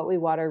know, what we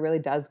water really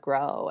does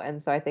grow.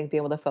 And so I think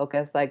being able to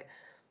focus like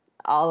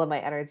all of my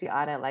energy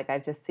on it, like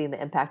I've just seen the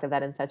impact of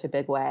that in such a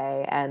big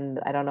way. And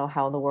I don't know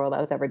how in the world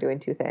I was ever doing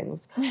two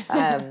things.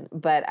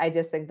 But I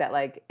just think that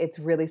like it's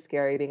really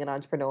scary being an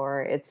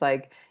entrepreneur. It's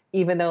like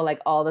even though like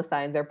all the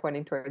signs are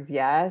pointing towards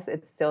yes,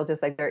 it's still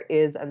just like there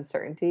is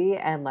uncertainty.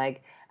 And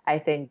like I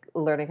think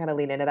learning how to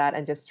lean into that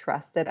and just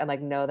trust it and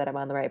like know that I'm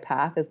on the right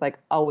path is like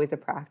always a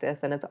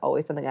practice, and it's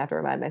always something I have to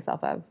remind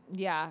myself of.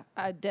 Yeah,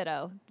 a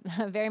ditto.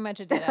 Very much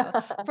a ditto.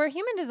 For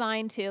human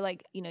design too,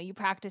 like, you know, you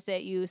practiced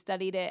it, you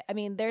studied it. I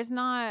mean, there's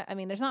not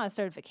a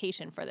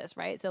certification for this,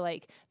 right? So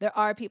like there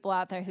are people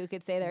out there who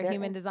could say they're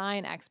human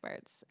design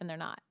experts and they're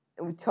not.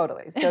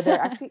 Totally. So there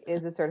actually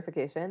is a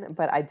certification,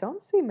 but I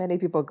don't see many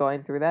people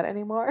going through that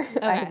anymore.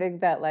 Okay. I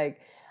think that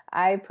like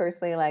I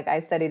personally, like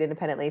I studied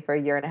independently for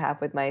a year and a half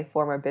with my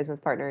former business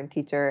partner and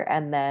teacher.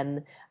 And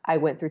then I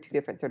went through two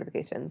different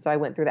certifications. So I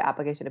went through the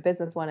application to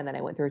business one, and then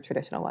I went through a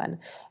traditional one.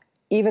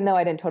 Even though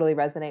I didn't totally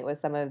resonate with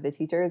some of the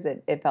teachers,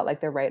 it felt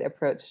like the right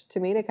approach to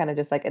me to kind of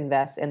just like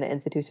invest in the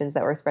institutions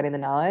that were spreading the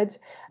knowledge.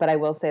 But I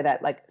will say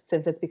that like,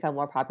 since it's become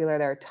more popular,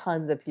 there are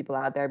tons of people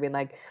out there being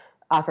like,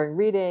 offering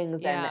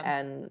readings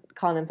and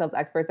calling themselves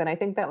experts. And I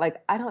think that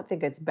like, I don't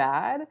think it's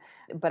bad,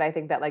 but I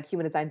think that like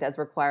human design does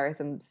require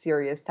some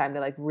serious time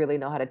to like really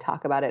know how to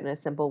talk about it in a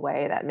simple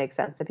way that makes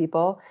sense to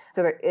people.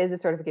 So there is a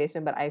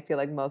certification, but I feel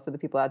like most of the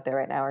people out there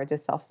right now are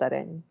just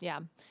self-studying.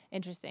 Yeah.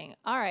 Interesting.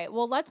 All right.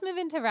 Well, let's move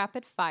into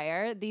rapid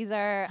fire. These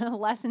are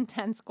less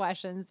intense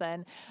questions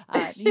than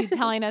you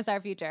telling us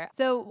our future.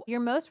 So your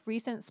most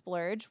recent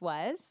splurge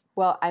was?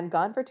 Well, I'm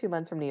gone for 2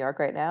 months from New York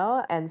right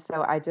now. And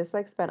so I just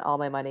like spent all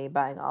my money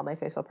buying all my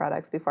facial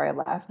products before I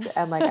left.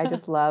 And like, I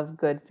just love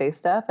good face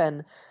stuff.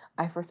 And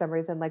I, for some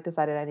reason, like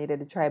decided I needed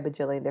to try a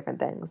bajillion different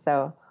things.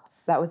 So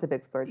that was a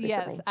big splurge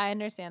recently. Yes, I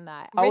understand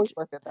that. Always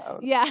worth it though.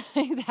 Yeah,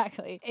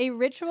 exactly. A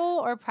ritual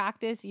or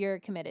practice you're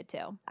committed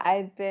to?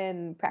 I've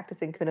been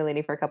practicing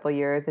Kundalini for a couple of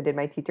years and did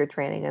my teacher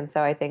training. And so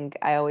I think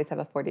I always have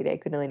a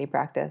 40-day Kundalini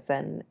practice.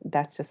 And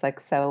that's just like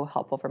so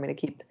helpful for me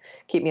to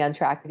keep me on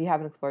track. If you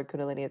haven't explored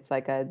Kundalini, it's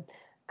like a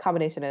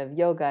combination of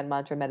yoga and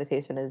mantra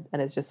meditation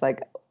and is just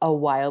like a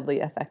wildly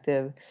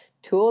effective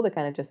tool to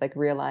kind of just like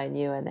realign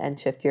you and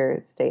shift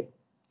your state.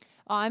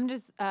 Oh, I'm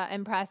just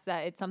impressed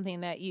that it's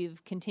something that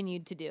you've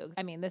continued to do.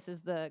 I mean, this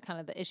is the kind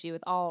of the issue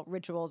with all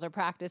rituals or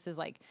practices.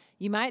 Like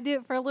you might do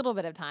it for a little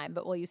bit of time,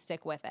 but will you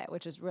stick with it?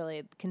 Which is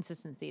really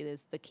consistency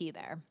is the key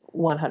there.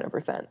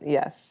 100%.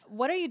 Yes.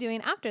 What are you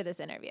doing after this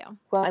interview?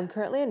 Well, I'm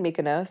currently in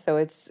Mykonos, so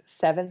it's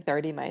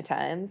 7:30 my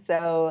time.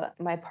 So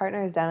my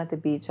partner is down at the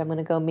beach. I'm going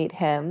to go meet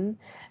him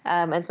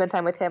and spend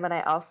time with him. And I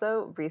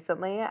also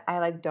recently, I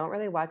like don't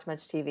really watch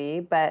much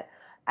TV, but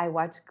I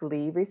watched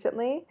Glee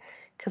recently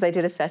because I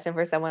did a session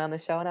for someone on the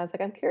show and I was like,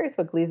 I'm curious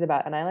what Glee's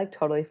about. And I like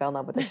totally fell in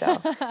love with the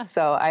show.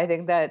 So I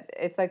think that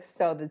it's like,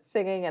 so the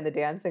singing and the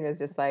dancing is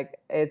just like,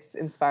 it's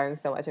inspiring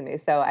so much in me.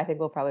 So I think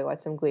we'll probably watch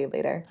some Glee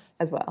later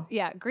as well.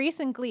 Yeah. Grease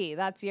and Glee.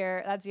 That's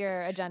your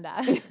agenda.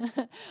 It's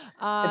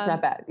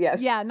not bad.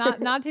 Yes. Yeah.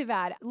 Not too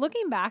bad.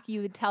 Looking back,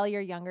 you would tell your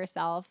younger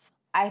self?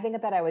 I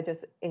think that I would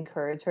just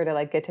encourage her to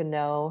like get to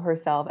know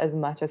herself as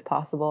much as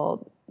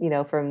possible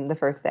from the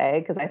first day,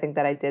 because I think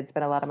that I did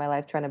spend a lot of my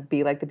life trying to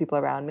be like the people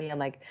around me, and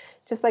like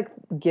just like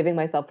giving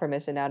myself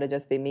permission now to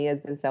just be me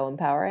has been so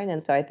empowering.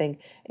 And so I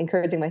think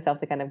encouraging myself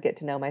to kind of get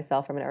to know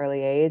myself from an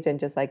early age and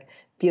just like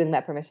feeling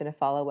that permission to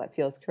follow what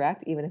feels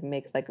correct, even if it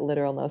makes like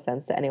literal no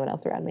sense to anyone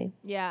else around me.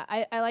 Yeah,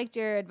 I liked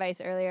your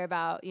advice earlier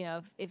about,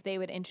 if they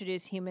would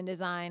introduce human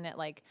design at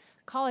like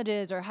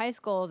colleges or high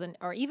schools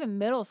or even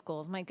middle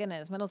schools. My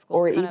goodness, middle schools.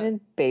 Or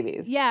even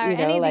babies. Yeah, or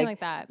anything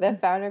like that. The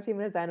founder of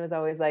Human Design was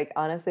always like,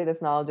 honestly,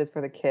 this knowledge is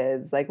for the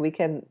kids. Like, we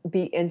can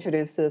be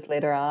introduced to this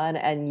later on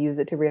and use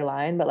it to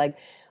realign. But like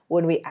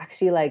when we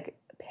actually like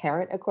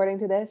parent according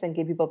to this and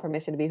give people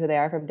permission to be who they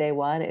are from day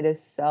one, it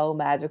is so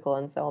magical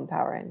and so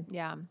empowering.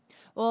 Yeah.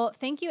 Well,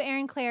 thank you,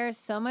 Erin Claire,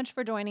 so much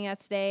for joining us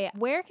today.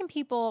 Where can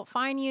people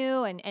find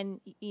you and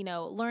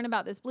learn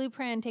about this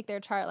blueprint, take their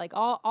chart, like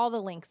all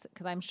the links,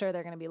 because I'm sure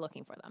they're going to be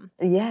looking for them.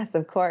 Yes,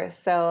 of course.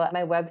 So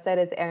my website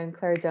is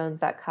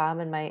erinclairejones.com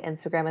and my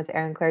Instagram is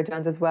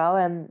erinclairejones as well.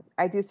 And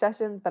I do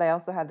sessions, but I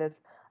also have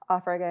this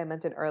offer I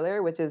mentioned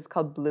earlier, which is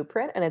called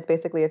Blueprint. And it's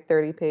basically a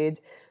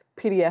 30-page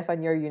PDF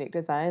on your unique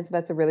design. So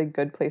that's a really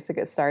good place to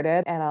get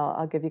started. And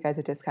I'll give you guys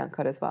a discount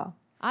code as well.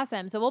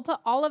 Awesome. So we'll put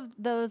all of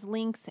those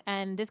links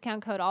and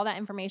discount code, all that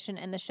information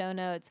in the show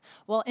notes.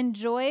 Well,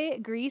 enjoy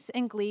Grease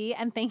and Glee.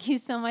 And thank you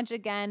so much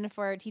again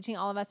for teaching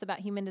all of us about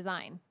human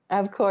design.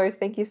 Of course.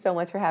 Thank you so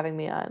much for having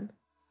me on.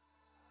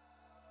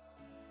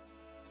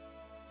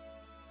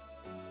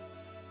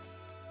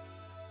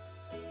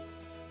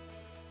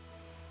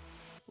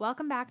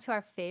 Welcome back to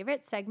our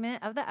favorite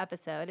segment of the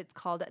episode. It's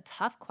called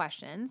Tough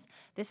Questions.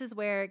 This is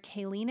where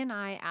Kayleen and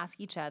I ask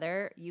each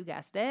other, you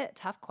guessed it,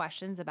 tough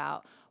questions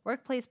about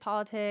workplace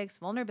politics,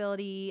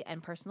 vulnerability,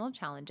 and personal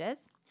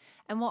challenges.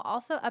 And we'll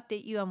also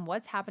update you on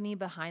what's happening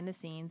behind the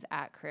scenes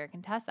at Career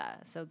Contessa.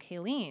 So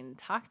Kayleen,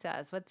 talk to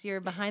us. What's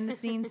your behind the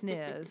scenes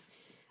news?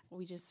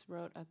 We just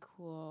wrote a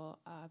cool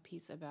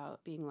piece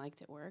about being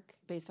liked at work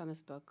based on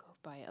this book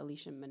by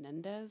Alicia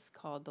Menendez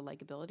called The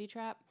Likeability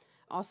Trap.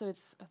 Also,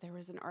 there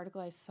was an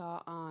article I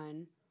saw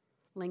on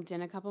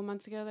LinkedIn a couple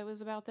months ago that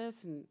was about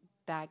this, and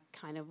that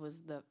kind of was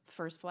the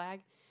first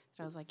flag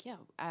that I was like,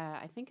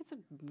 I think it's a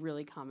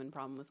really common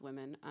problem with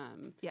women.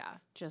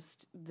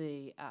 Just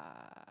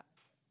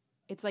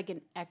it's like an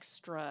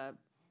extra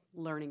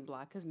learning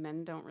block because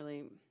men don't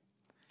really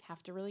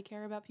have to really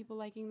care about people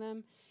liking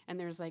them. And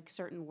there's like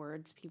certain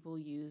words people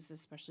use,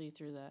 especially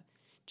through the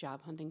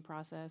job hunting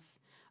process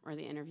or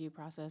the interview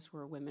process,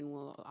 where women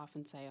will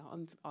often say,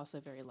 I'm also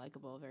very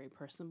likable, very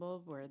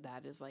personable, where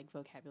that is like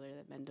vocabulary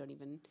that men don't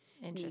even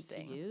need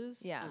to use.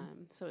 Yeah.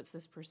 So it's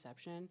this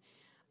perception.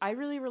 I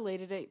really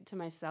related it to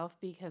myself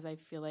because I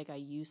feel like I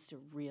used to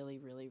really,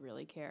 really,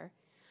 really care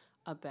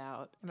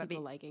about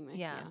people liking me.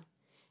 Yeah.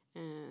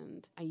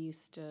 And I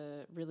used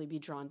to really be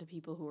drawn to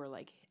people who were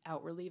like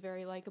outwardly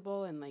very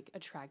likable and like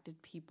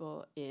attracted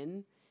people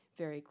in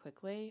very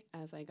quickly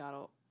as I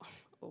got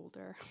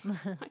older.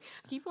 I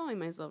keep calling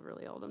myself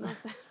really old. I'm not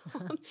that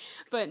old.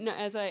 But no,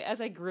 as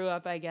I grew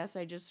up, I guess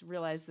I just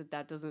realized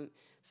that doesn't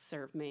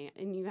serve me.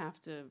 And you have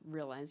to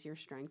realize your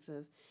strengths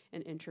as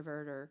an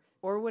introvert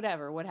or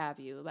whatever, what have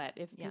you. That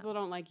if people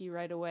don't like you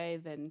right away,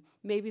 then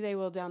maybe they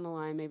will down the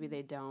line, maybe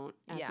they don't.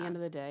 At the end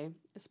of the day,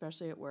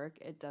 especially at work,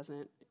 it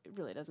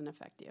really doesn't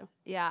affect you.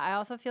 Yeah, I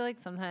also feel like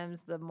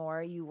sometimes the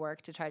more you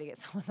work to try to get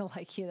someone to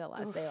like you, the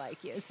less they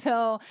like you.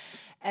 So,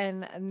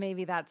 and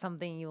maybe that's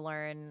something you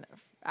learn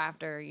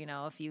after,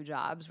 a few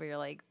jobs where you're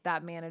like,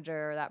 that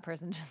manager or that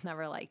person just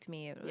never liked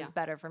me. It was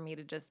better for me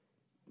to just,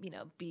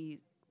 be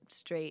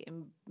straight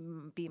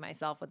and be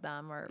myself with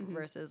them or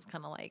versus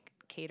kind of like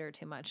cater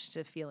too much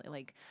to feeling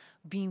like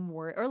being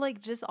worried or like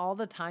just all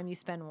the time you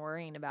spend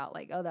worrying about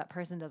like, oh, that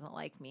person doesn't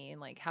like me and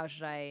like, how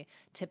should I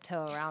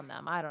tiptoe around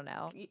them? I don't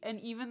know.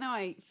 And even though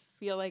I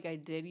feel like I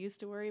did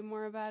used to worry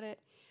more about it,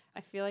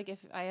 I feel like if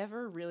I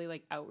ever really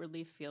like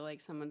outwardly feel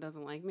like someone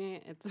doesn't like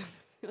me, it's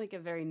like a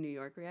very New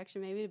York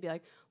reaction maybe to be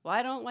like, well,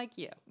 I don't like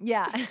you.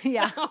 Yeah.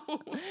 Yeah.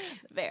 So,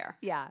 there.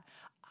 Yeah.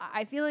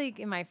 I feel like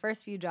in my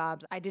first few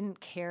jobs, I didn't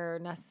care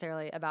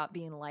necessarily about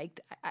being liked.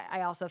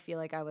 I also feel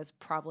like I was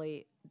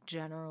probably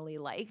generally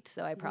liked.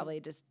 So I probably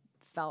just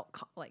felt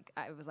like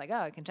I was like,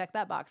 oh, I can check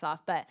that box off.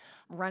 But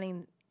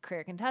running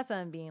Career Contessa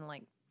and being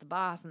like the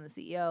boss and the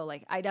CEO,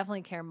 like I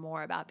definitely care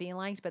more about being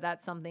liked, but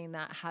that's something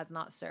that has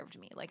not served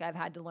me. Like I've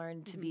had to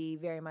learn to be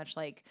very much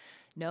like,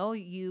 no,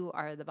 you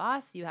are the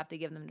boss. You have to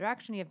give them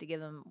direction. You have to give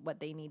them what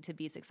they need to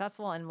be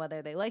successful. And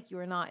whether they like you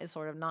or not is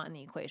sort of not in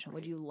the equation.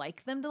 Would you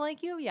like them to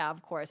like you? Yeah,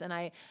 of course. And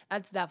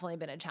that's definitely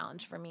been a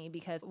challenge for me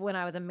because when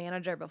I was a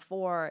manager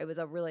before, it was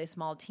a really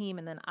small team.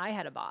 And then I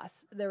had a boss.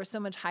 There was so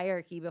much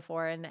hierarchy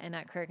before. And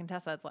at Career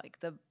Contessa, it's like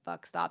the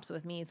buck stops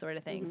with me sort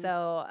of thing.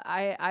 So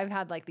I've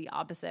had like the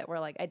opposite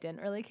where like I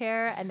didn't really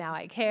care and now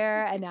I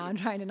care and now I'm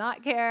trying to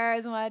not care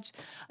as much.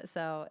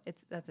 So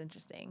that's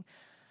interesting.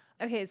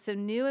 Okay, so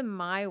new in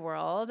my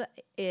world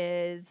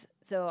is,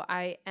 so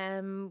I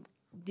am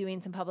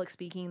doing some public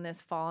speaking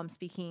this fall. I'm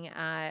speaking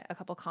at a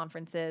couple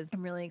conferences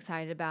I'm really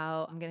excited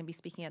about. I'm going to be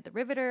speaking at the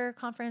Riveter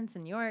conference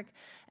in New York.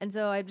 And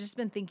so I've just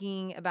been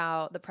thinking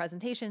about the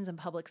presentations and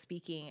public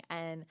speaking.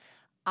 And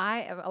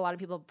a lot of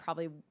people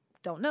probably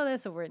don't know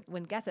this or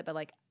wouldn't guess it, but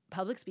like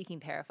public speaking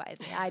terrifies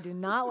me. I do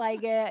not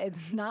like it.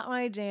 It's not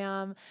my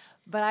jam.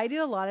 But I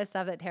do a lot of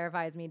stuff that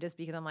terrifies me just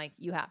because I'm like,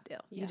 you have to.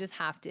 You just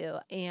have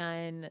to.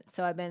 And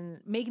so I've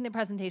been making the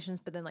presentations,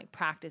 but then like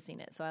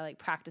practicing it. So I like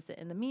practice it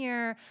in the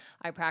mirror.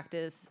 I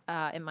practice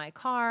in my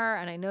car.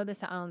 And I know this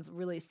sounds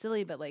really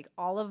silly, but like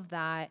all of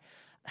that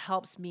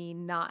helps me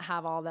not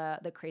have all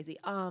the crazy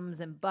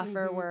ums and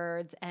buffer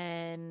words.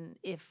 And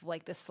if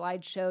like the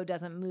slideshow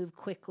doesn't move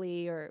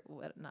quickly or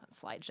not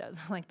slideshows,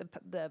 like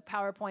the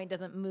PowerPoint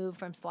doesn't move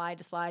from slide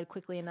to slide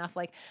quickly enough,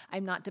 like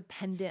I'm not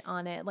dependent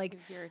on it. Like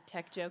if your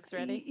tech jokes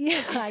ready.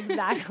 Yeah,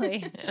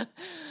 exactly.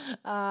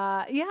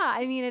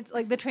 I mean, it's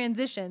like the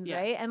transitions,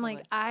 right? And totally.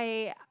 like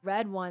I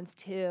read once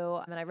too,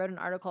 and I wrote an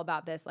article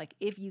about this, like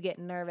if you get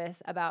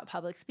nervous about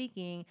public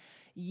speaking,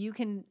 you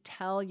can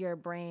tell your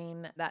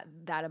brain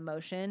that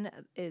emotion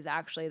is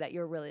actually that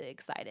you're really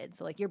excited.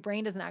 So like your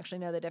brain doesn't actually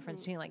know the difference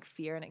between like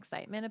fear and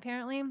excitement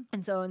apparently.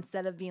 And so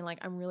instead of being like,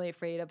 I'm really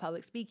afraid of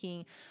public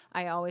speaking,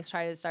 I always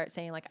try to start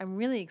saying like, I'm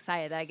really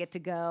excited that I get to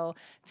go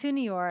to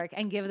New York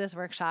and give this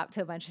workshop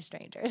to a bunch of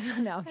strangers.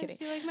 No, I'm kidding.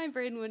 I feel like my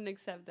brain wouldn't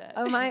accept that.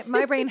 Oh,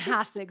 my brain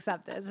has to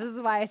accept this. This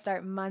is why I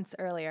start months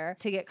earlier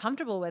to get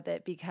comfortable with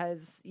it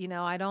because, you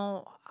know, I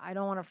don't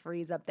want to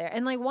freeze up there.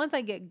 And like once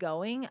I get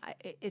going,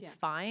 it's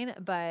fine.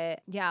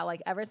 But yeah,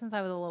 like ever since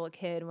I was a little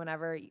kid,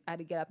 whenever I had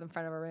to get up in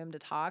front of a room to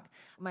talk,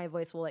 my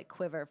voice will like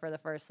quiver for the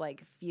first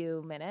like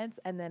few minutes.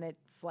 And then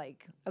it's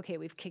like, okay,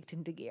 we've kicked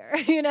into gear,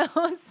 you know?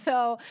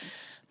 So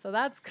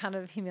that's kind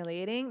of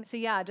humiliating. So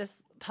yeah, just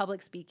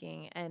public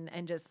speaking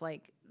and just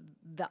like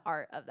the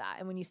art of that.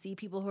 And when you see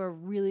people who are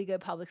really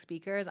good public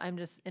speakers, I'm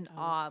just in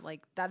awe.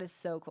 Like that is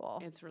so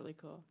cool. It's really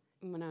cool.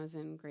 When I was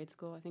in grade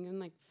school, I think in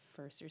like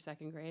first or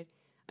second grade,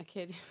 a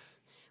kid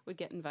would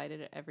get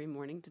invited every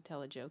morning to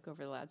tell a joke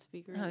over the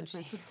loudspeaker in the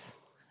principal's.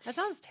 That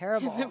sounds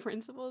terrible. In the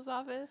principal's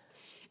office.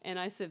 And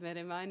I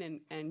submitted mine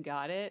and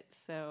got it,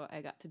 so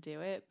I got to do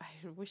it. I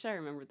wish I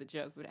remembered the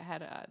joke, but it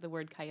had the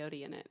word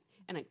coyote in it,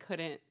 and I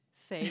couldn't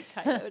say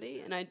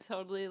coyote, and I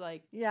totally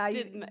like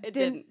didn't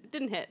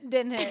hit.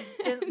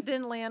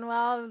 Didn't land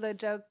well, the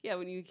joke. Yeah,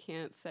 when you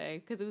can't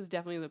say, because it was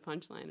definitely the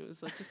punchline. It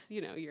was like just,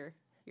 you know, your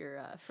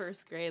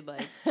first grade,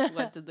 like,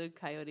 what did the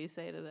coyote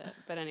say to that?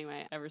 But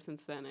anyway, ever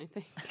since then, I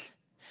think.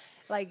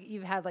 Like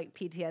you've had like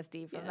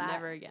PTSD from that.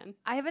 Never again.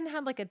 I haven't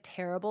had like a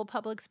terrible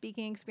public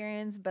speaking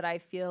experience, but I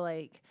feel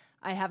like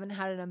I haven't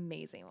had an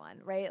amazing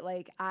one, right?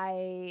 Like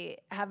I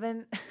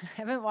haven't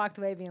walked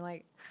away being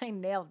like, I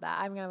nailed that.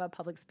 I'm going to have a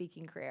public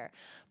speaking career.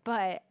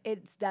 But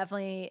it's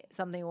definitely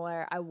something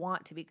where I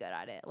want to be good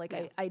at it.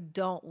 Like I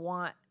don't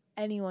want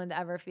anyone to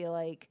ever feel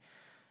like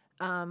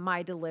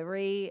my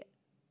delivery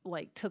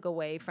like took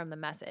away from the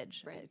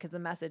message, right? Because the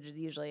message is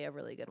usually a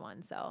really good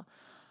one. So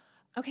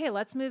okay,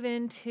 let's move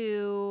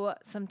into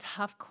some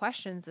tough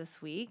questions this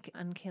week.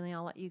 And Kaylee,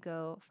 I'll let you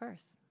go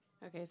first.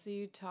 Okay, so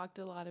you talked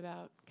a lot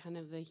about kind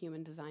of the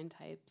human design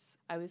types.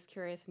 I was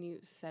curious, and you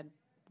said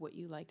what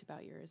you liked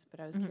about yours, but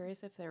I was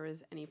curious if there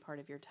was any part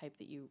of your type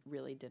that you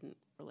really didn't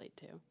relate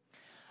to.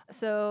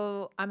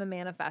 So I'm a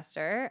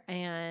manifester,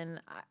 and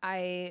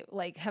I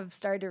like have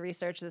started to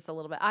research this a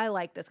little bit. I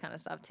like this kind of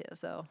stuff too.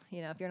 So,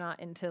 you know, if you're not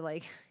into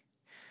like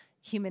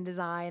human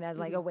design as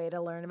like a way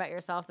to learn about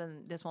yourself,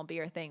 then this won't be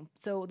your thing.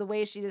 So the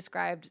way she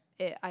described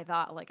it, I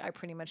thought like I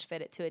pretty much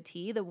fit it to a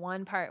T. The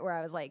one part where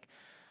I was like,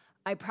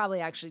 I probably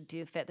actually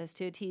do fit this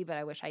to a T, but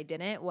I wish I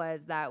didn't,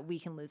 was that we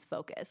can lose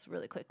focus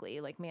really quickly,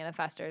 like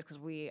manifestors, because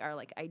we are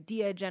like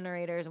idea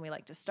generators and we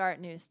like to start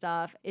new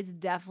stuff. It's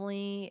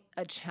definitely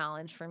a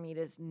challenge for me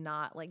to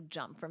not like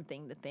jump from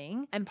thing to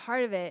thing. And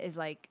part of it is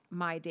like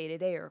my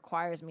day-to-day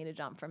requires me to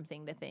jump from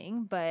thing to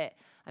thing. But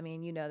I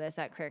mean, you know this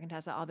at Career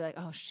Contessa, I'll be like,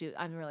 oh shoot,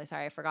 I'm really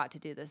sorry, I forgot to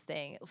do this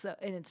thing. So,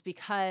 and it's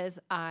because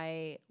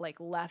I like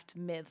left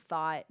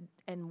mid-thought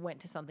and went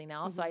to something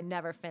else. So I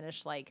never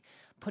finished like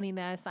putting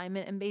that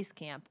assignment in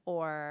Basecamp,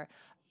 or,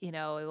 you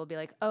know, it will be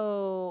like,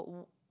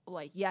 oh,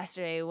 like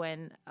yesterday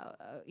when,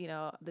 you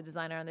know, the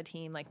designer on the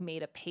team like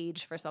made a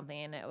page for something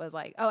and it was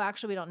like, oh,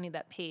 actually we don't need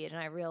that page. And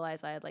I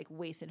realized I had like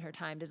wasted her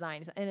time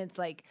designing. And it's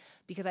like,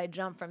 because I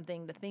jump from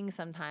thing to thing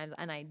sometimes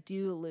and I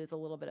do lose a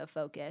little bit of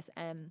focus,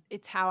 and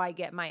it's how I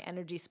get my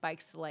energy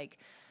spikes to like,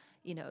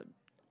 you know,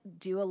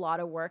 do a lot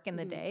of work in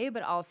the day,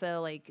 but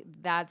also like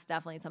that's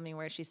definitely something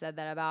where she said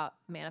that about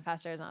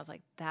manifestors, and I was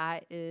like,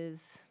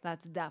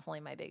 that's definitely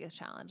my biggest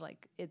challenge.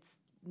 Like it's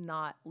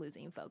not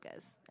losing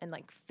focus and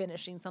like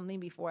finishing something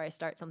before I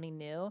start something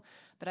new,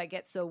 but I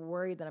get so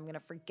worried that I'm gonna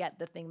forget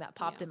the thing that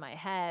popped in my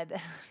head.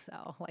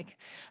 So like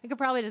I could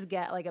probably just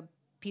get like a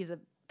piece of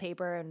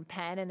paper and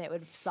pen and it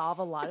would solve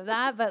a lot of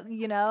that, but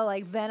you know,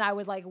 like then I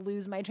would like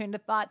lose my train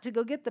of thought to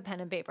go get the pen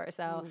and paper.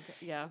 So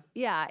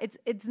yeah,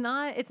 it's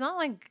not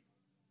like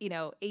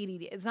ADD.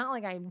 It's not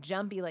like I'm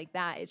jumpy like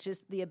that. It's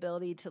just the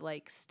ability to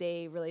like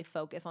stay really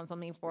focused on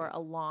something for a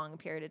long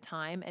period of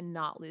time and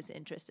not lose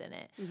interest in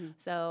it. Mm-hmm.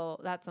 So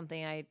that's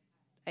something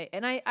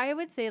I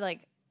would say,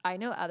 like, I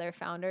know other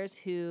founders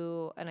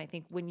who, and I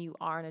think when you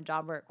are in a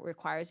job where it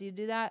requires you to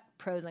do that,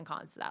 pros and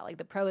cons to that. Like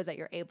the pro is that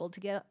you're able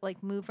to get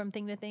like move from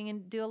thing to thing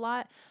and do a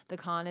lot. The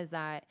con is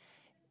that,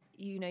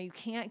 you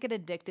can't get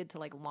addicted to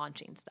like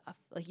launching stuff.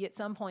 Like at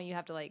some point you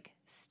have to like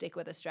stick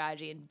with a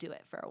strategy and do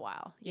it for a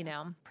while,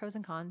 pros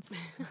and cons.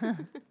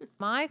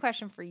 My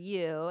question for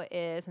you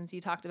is, since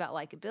you talked about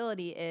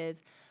likability,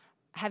 is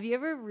have you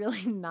ever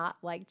really not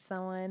liked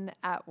someone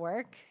at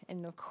work?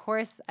 And of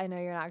course, I know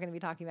you're not going to be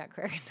talking about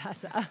Career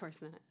Contessa. Of course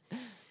not.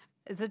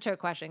 It's a trick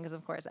question because,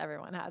 of course,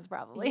 everyone has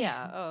probably.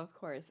 Yeah, of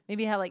course.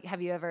 Maybe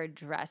have you ever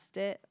addressed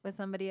it with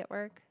somebody at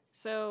work?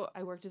 So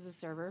I worked as a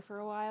server for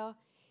a while,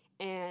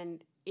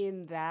 and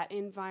in that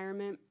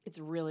environment, it's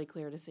really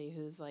clear to see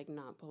who's like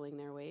not pulling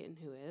their weight and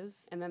who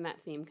is. And then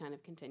that theme kind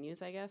of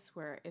continues, I guess,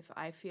 where if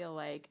I feel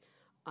like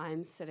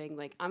I'm sitting,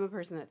 like, I'm a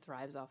person that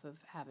thrives off of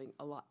having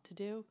a lot to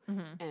do.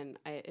 Mm-hmm. And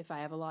if I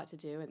have a lot to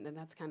do, and then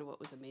that's kind of what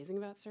was amazing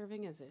about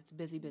serving, is it's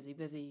busy, busy,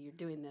 busy. You're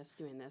doing this,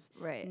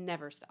 right,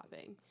 never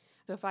stopping.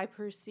 So if I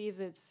perceive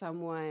that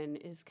someone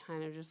is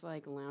kind of just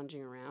like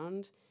lounging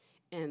around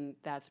and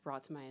that's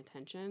brought to my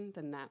attention,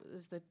 then that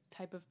is the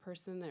type of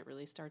person that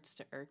really starts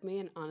to irk me.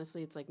 And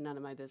honestly, it's like none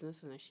of my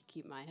business and I should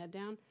keep my head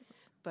down.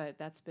 But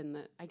that's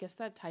been I guess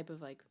that type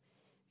of like,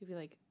 maybe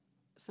like,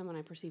 someone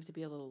I perceive to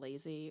be a little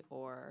lazy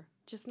or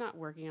just not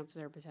working up to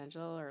their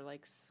potential, or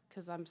like,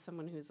 because I'm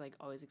someone who's like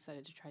always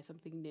excited to try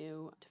something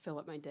new to fill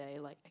up my day.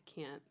 Like I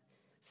can't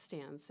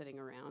stand sitting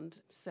around.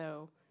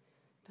 So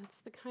that's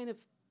the kind of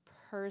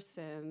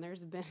person.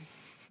 There's been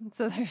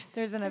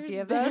there's been a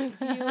few of those.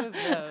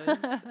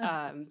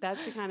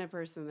 That's the kind of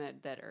person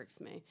that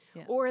irks me.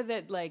 Yeah. Or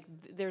that like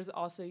there's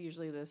also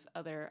usually this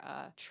other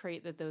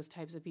trait that those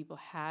types of people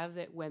have,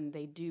 that when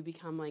they do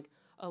become like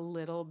a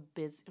little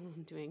busy,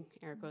 I'm doing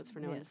air quotes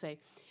for no one to say,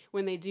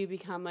 when they do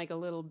become like a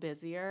little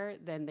busier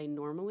than they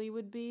normally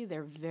would be,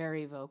 they're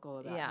very vocal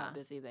about how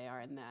busy they are,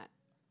 and that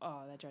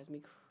drives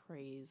me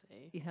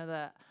crazy.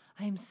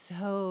 I'm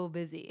so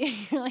busy.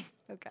 You're like,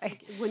 okay.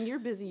 Like, when you're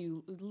busy,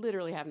 you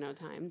literally have no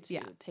time to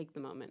take the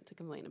moment to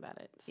complain about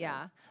it. So.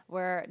 Yeah.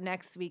 Where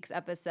next week's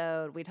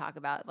episode, we talk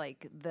about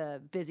like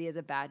the busy as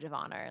a badge of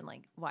honor and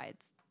like why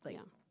it's like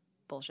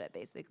bullshit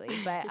basically.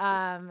 But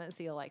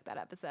so you'll like that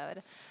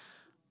episode.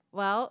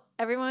 Well,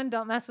 everyone,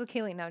 don't mess with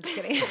Kaylee. No, I'm just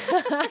kidding.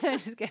 I'm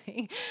just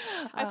kidding.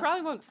 I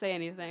probably won't say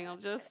anything. I'll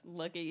just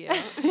look at you.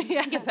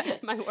 Get back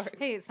to my work.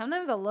 Hey,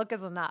 sometimes a look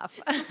is enough.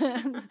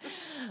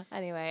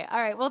 Anyway, all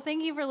right. Well,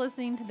 thank you for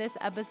listening to this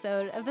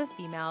episode of The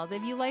Females.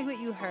 If you like what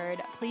you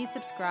heard, please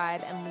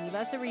subscribe and leave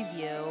us a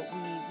review.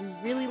 We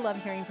really love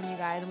hearing from you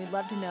guys, and we'd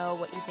love to know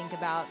what you think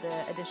about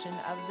the addition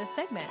of this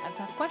segment of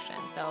Tough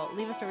Questions. So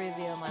leave us a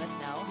review and let us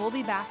know. We'll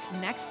be back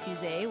next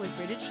Tuesday with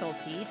Bridget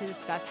Schulte to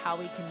discuss how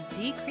we can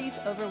decrease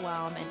overwhelm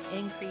and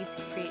increase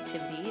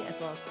creativity, as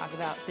well as talk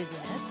about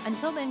busyness.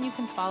 Until then, you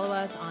can follow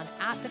us on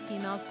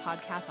 @TheFemales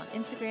Podcast on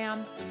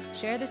Instagram,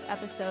 share this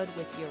episode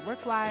with your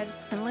work lives,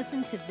 and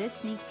listen to this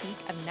sneak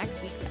peek of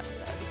next week's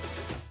episode.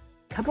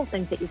 A couple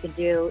things that you can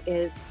do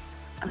is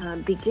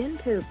begin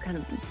to kind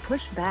of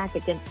push back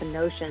against the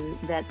notion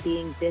that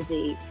being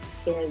busy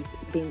is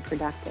being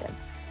productive.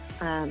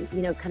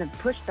 Kind of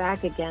push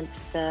back against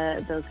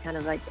those kind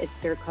of like,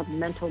 they're called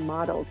mental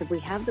models. If we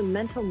have the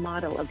mental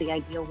model of the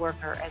ideal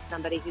worker as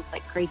somebody who's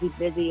like crazy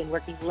busy and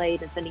working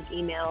late and sending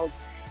emails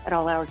at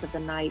all hours of the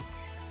night,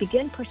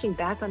 begin pushing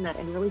back on that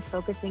and really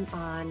focusing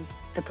on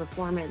the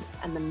performance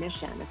and the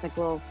mission. It's like,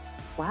 well,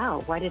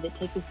 wow, why did it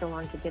take you so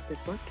long to get this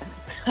work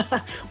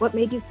done? What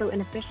made you so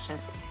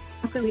inefficient?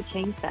 How can we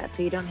change that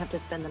so you don't have to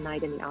spend the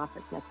night in the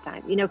office next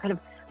time? Kind of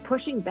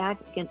pushing back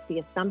against the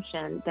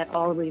assumption that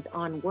always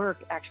on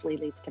work actually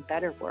leads to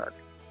better work.